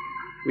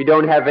 We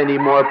don't have any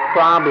more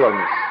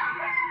problems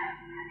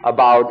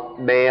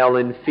about male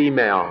and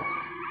female,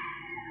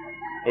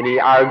 any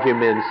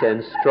arguments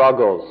and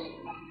struggles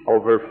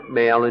over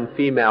male and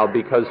female,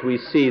 because we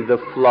see the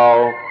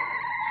flow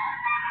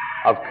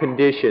of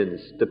conditions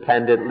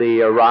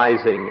dependently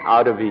arising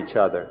out of each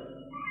other.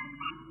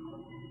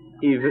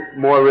 Even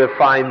more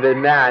refined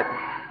than that,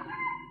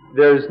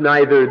 there's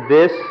neither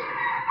this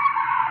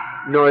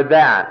nor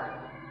that.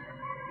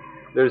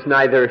 There's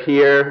neither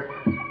here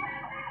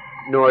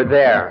nor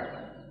there.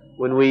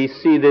 When we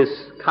see this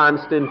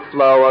constant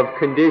flow of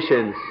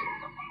conditions,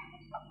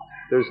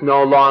 there's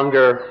no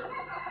longer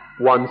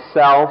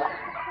oneself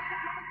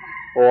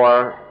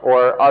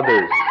or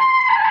others.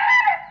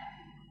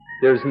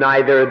 There's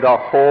neither the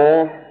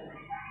whole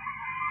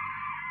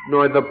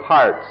nor the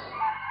parts.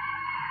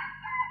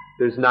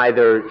 There's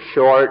neither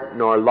short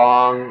nor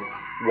long,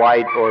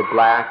 white or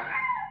black.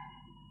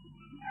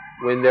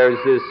 When there's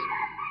this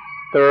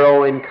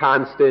thorough and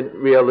constant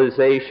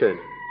realization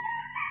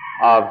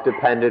of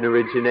dependent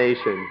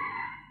origination,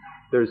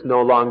 there's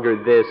no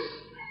longer this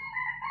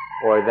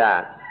or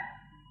that.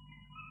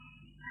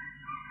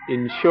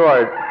 In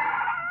short,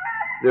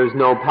 there's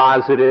no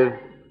positive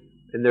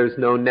and there's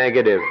no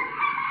negative.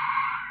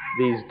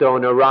 These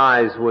don't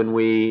arise when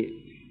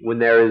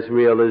there is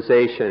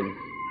realization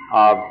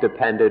of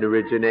dependent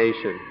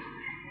origination.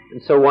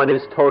 And so one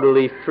is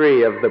totally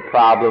free of the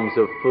problems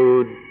of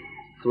food,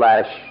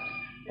 flesh,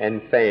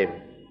 and fame.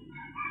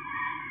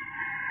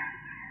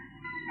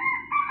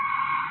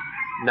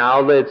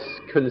 Now let's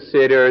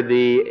consider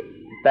the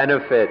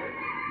benefit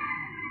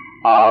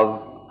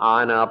of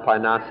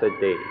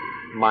anapanasati,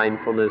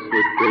 mindfulness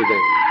with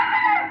breathing.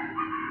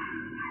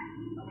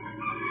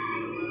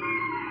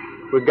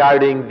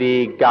 Regarding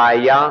the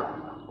kaya,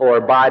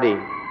 or body,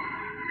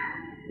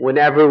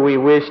 whenever we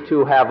wish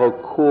to have a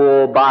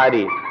cool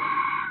body,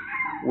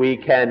 we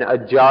can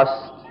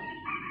adjust,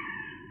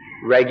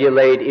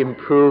 regulate,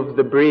 improve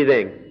the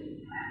breathing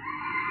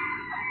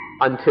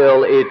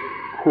until it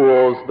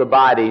cools the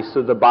body,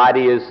 so the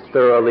body is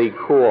thoroughly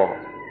cool,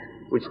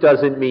 which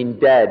doesn't mean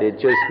dead, it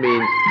just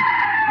means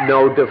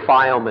no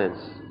defilements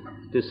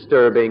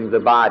disturbing the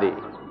body.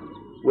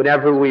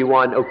 Whenever we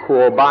want a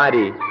cool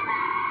body,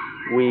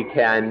 we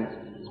can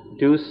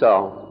do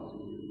so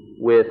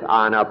with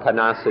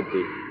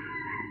anapanasati,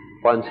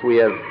 once we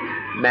have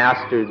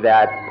mastered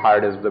that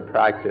part of the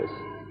practice.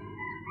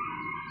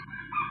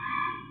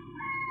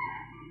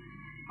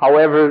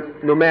 However,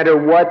 no matter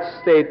what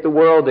state the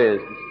world is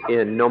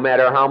in, no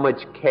matter how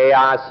much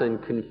chaos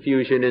and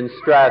confusion and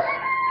stress,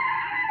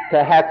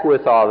 to heck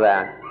with all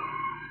that.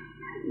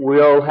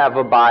 We'll have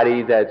a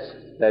body that's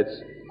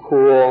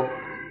cool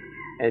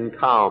and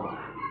calm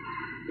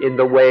in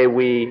the way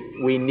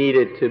we need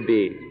it to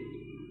be,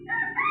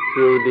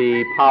 through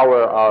the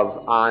power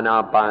of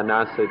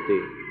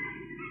anapanasati.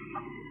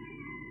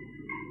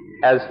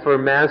 As for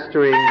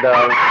mastering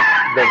the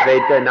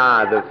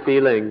vedana, the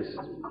feelings,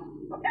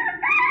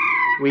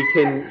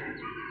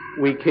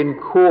 we can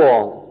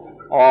cool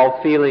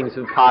all feelings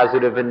of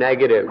positive and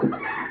negative,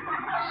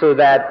 so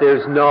that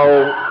there's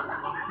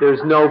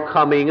no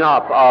coming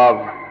up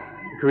of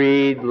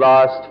greed,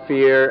 lust,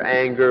 fear,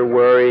 anger,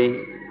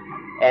 worry,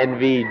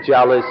 envy,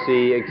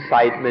 jealousy,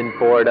 excitement,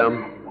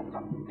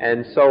 boredom,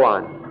 and so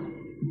on.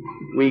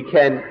 We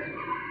can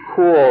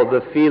cool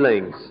the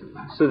feelings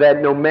so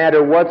that no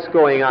matter what's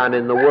going on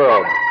in the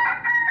world,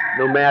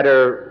 no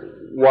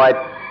matter what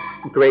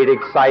great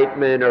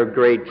excitement or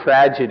great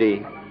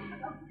tragedy,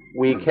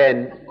 we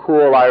can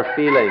cool our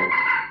feelings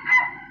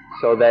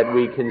so that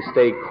we can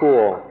stay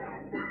cool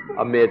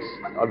amidst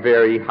a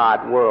very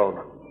hot world.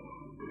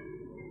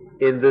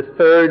 In the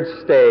third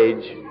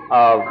stage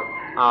of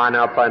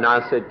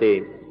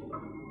anapanasati,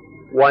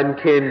 one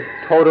can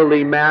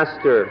totally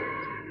master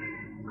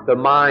the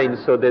mind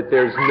so that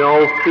there's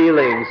no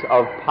feelings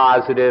of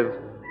positive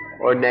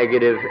or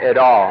negative at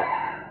all.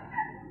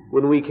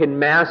 When we can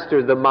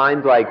master the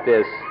mind like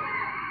this,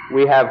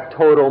 we have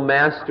total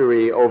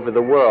mastery over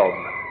the world,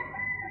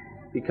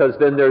 because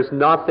then there's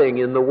nothing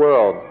in the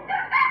world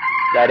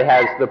that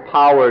has the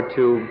power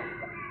to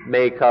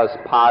make us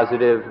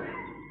positive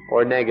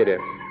or negative.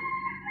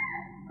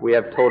 We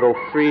have total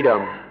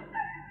freedom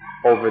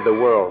over the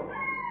world.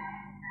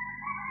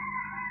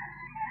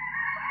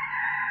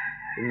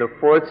 In the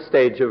fourth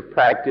stage of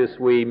practice,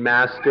 we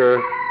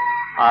master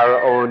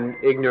our own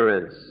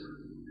ignorance.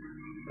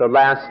 The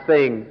last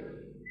thing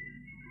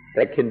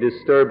that can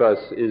disturb us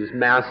is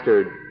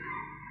mastered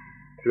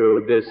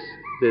through this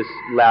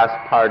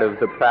last part of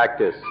the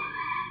practice,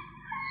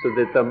 so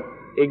that the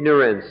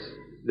ignorance,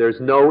 there's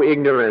no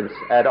ignorance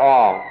at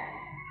all.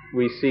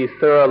 We see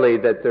thoroughly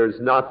that there's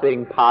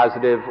nothing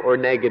positive or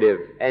negative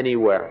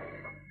anywhere.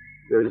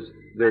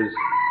 There's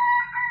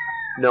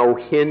no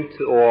hint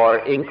or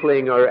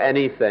inkling or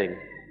anything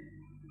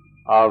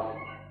of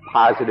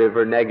positive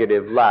or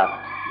negative left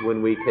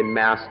when we can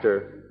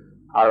master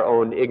our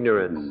own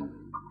ignorance.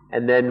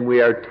 And then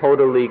we are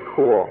totally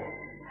cool.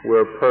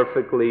 We're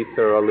perfectly,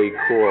 thoroughly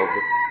cool.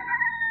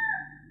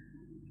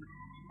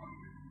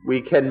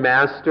 We can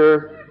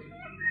master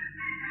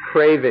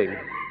craving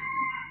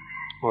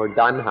or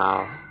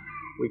tanha.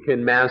 We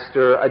can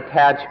master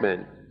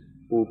attachment,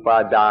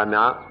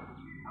 upadana.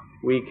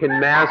 We can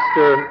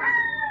master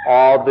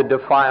all the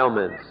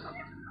defilements,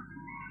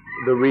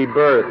 the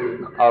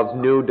rebirth of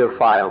new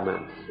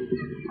defilements.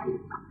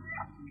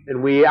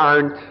 And we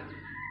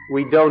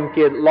don't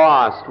get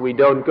lost, we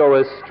don't go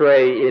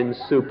astray in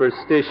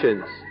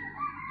superstitions.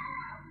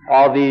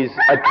 All these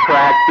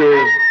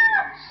attractive,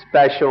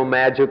 special,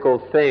 magical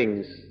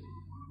things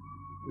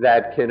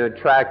that can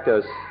attract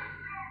us,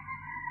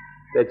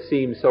 that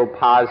seem so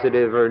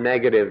positive or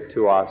negative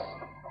to us.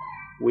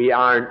 We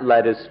aren't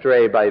led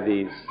astray by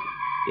these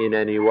in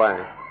any way.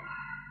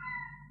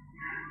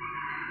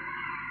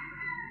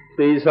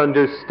 Please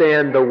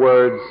understand the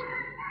words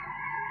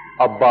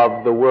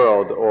above the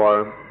world,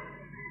 or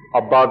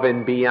above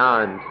and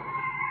beyond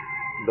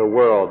the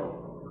world.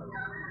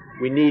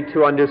 We need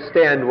to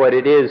understand what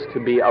it is to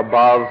be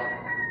above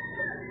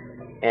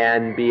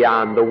and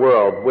beyond the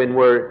world. When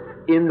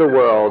we're in the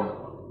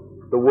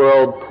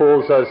world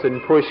pulls us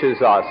and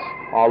pushes us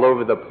all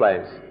over the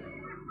place.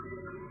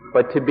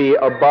 But to be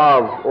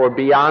above or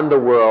beyond the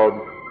world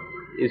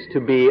is to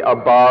be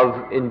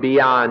above and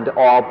beyond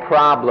all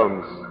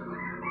problems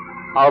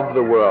of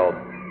the world.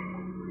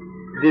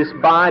 This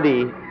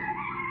body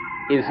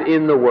is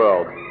in the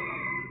world.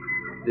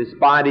 This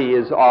body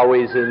is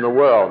always in the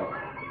world.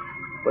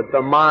 But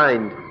the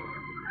mind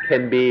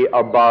can be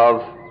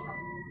above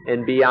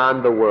and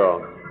beyond the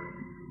world.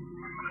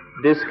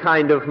 This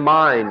kind of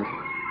mind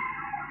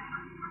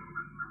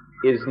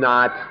is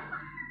not,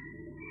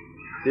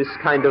 this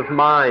kind of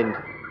mind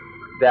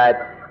that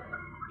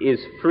is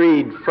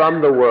freed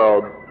from the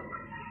world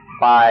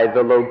by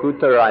the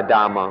Lokuttara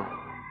Dhamma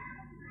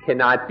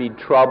cannot be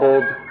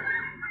troubled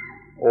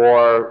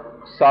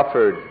or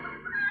suffered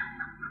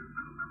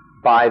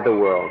by the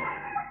world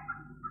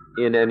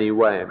in any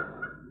way.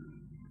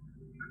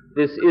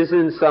 This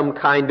isn't some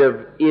kind of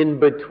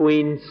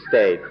in-between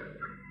state.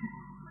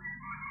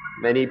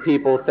 Many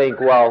people think,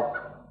 well,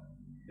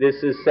 this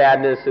is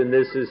sadness and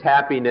this is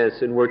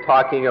happiness, and we're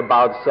talking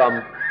about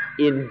some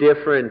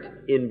indifferent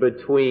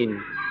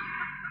in-between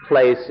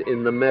place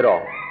in the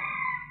middle.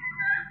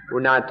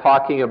 We're not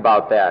talking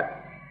about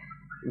that.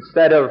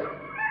 Instead of,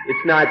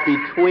 it's not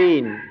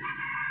between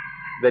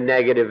the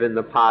negative and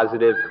the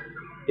positive,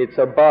 it's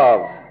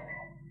above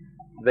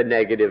the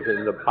negative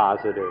and the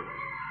positive.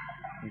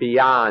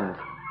 Beyond,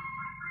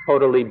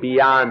 totally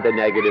beyond the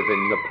negative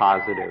and the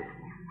positive.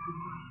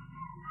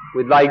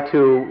 We'd like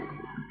to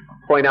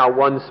point out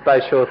one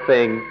special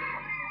thing,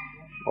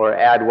 or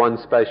add one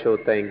special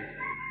thing.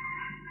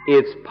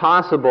 It's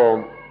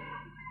possible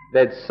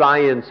that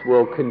science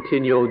will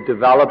continue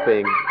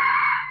developing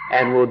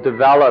and will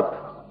develop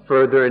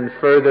further and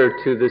further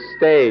to the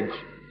stage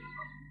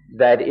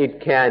that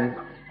it can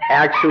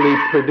actually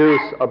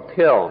produce a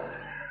pill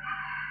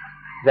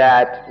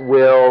that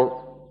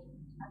will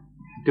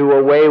do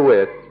away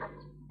with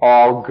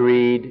all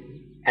greed,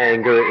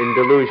 anger, and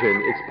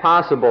delusion. It's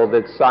possible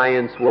that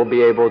science will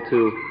be able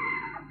to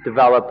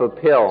develop a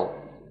pill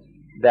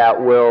that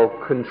will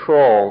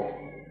control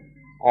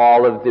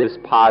all of this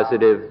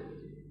positive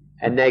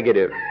and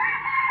negative.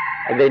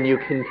 And then you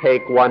can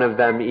take one of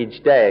them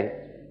each day,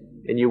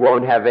 and you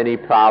won't have any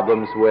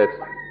problems with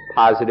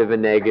positive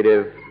and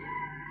negative,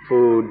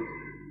 food,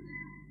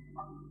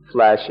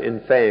 flesh,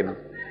 and fame,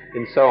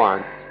 and so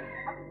on.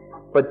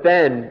 But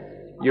then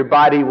your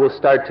body will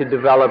start to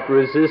develop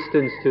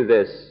resistance to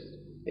this,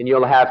 and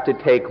you'll have to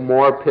take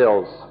more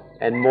pills,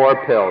 and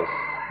more pills,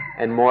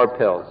 and more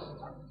pills.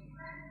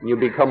 You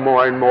become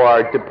more and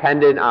more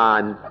dependent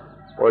on,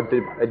 or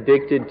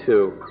addicted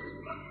to,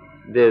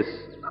 this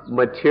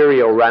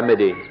material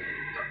remedy.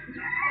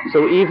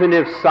 So even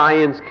if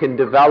science can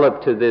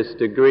develop to this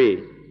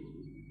degree,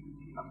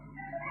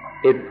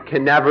 it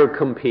can never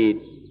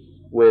compete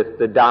with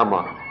the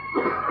Dhamma.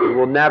 It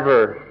will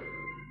never,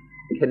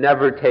 can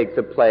never take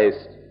the place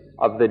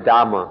of the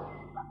Dhamma,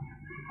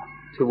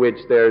 to which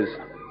there's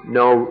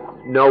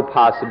no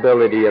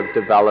possibility of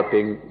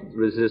developing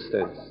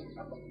resistance.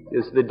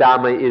 Because the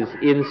Dhamma is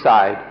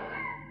inside.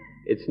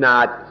 It's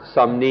not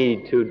some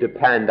need to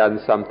depend on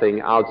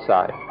something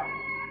outside.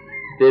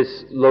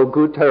 This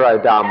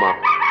Lokuttara Dhamma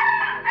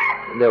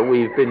that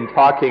we've been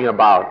talking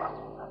about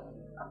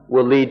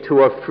will lead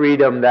to a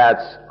freedom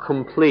that's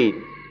complete,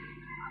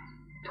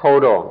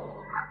 total,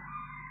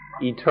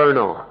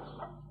 eternal,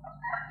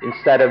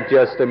 instead of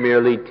just a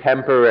merely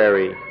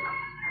temporary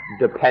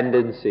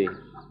dependency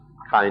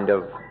kind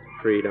of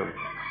freedom.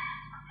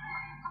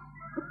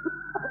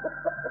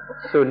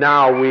 So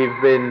now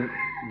we've been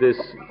this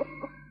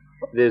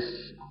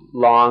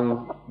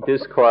long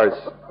discourse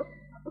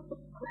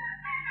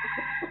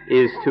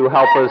is to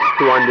help us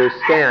to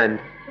understand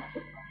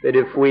that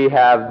if we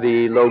have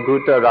the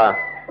Lokuttara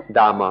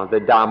Dhamma, the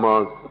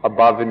Dhamma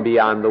above and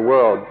beyond the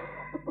world,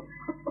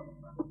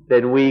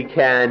 then we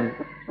can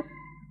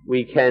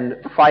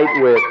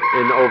fight with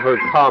and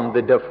overcome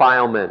the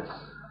defilements,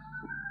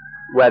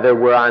 whether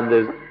we're on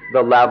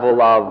the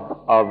level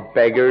of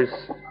beggars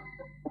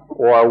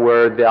or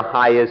we're the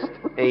highest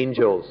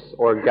angels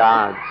or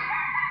gods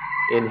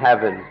in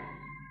heaven.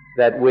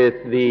 That with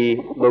the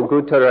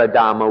Lokuttara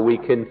Dhamma we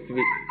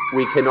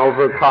can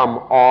overcome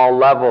all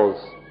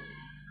levels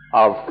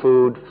of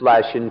food,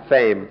 flesh, and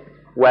fame,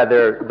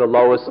 whether the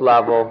lowest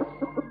level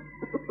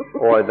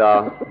or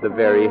the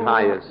very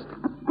highest.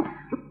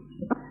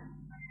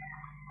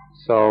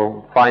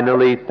 So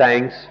finally,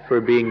 thanks for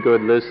being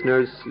good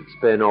listeners. It's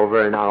been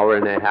over an hour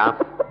and a half.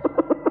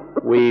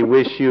 We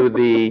wish you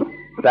the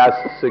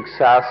best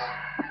success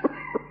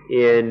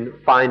in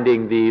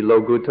finding the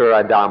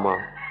Lokuttara Dhamma,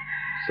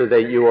 so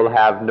that you will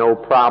have no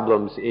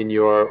problems in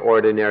your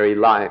ordinary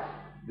life,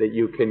 that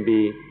you can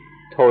be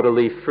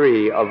totally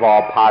free of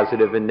all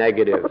positive and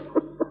negative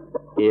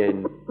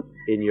in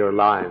your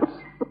lives.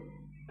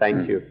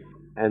 Thank you.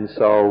 And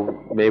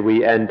so may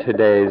we end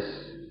today's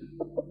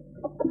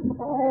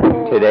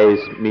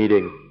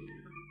meeting.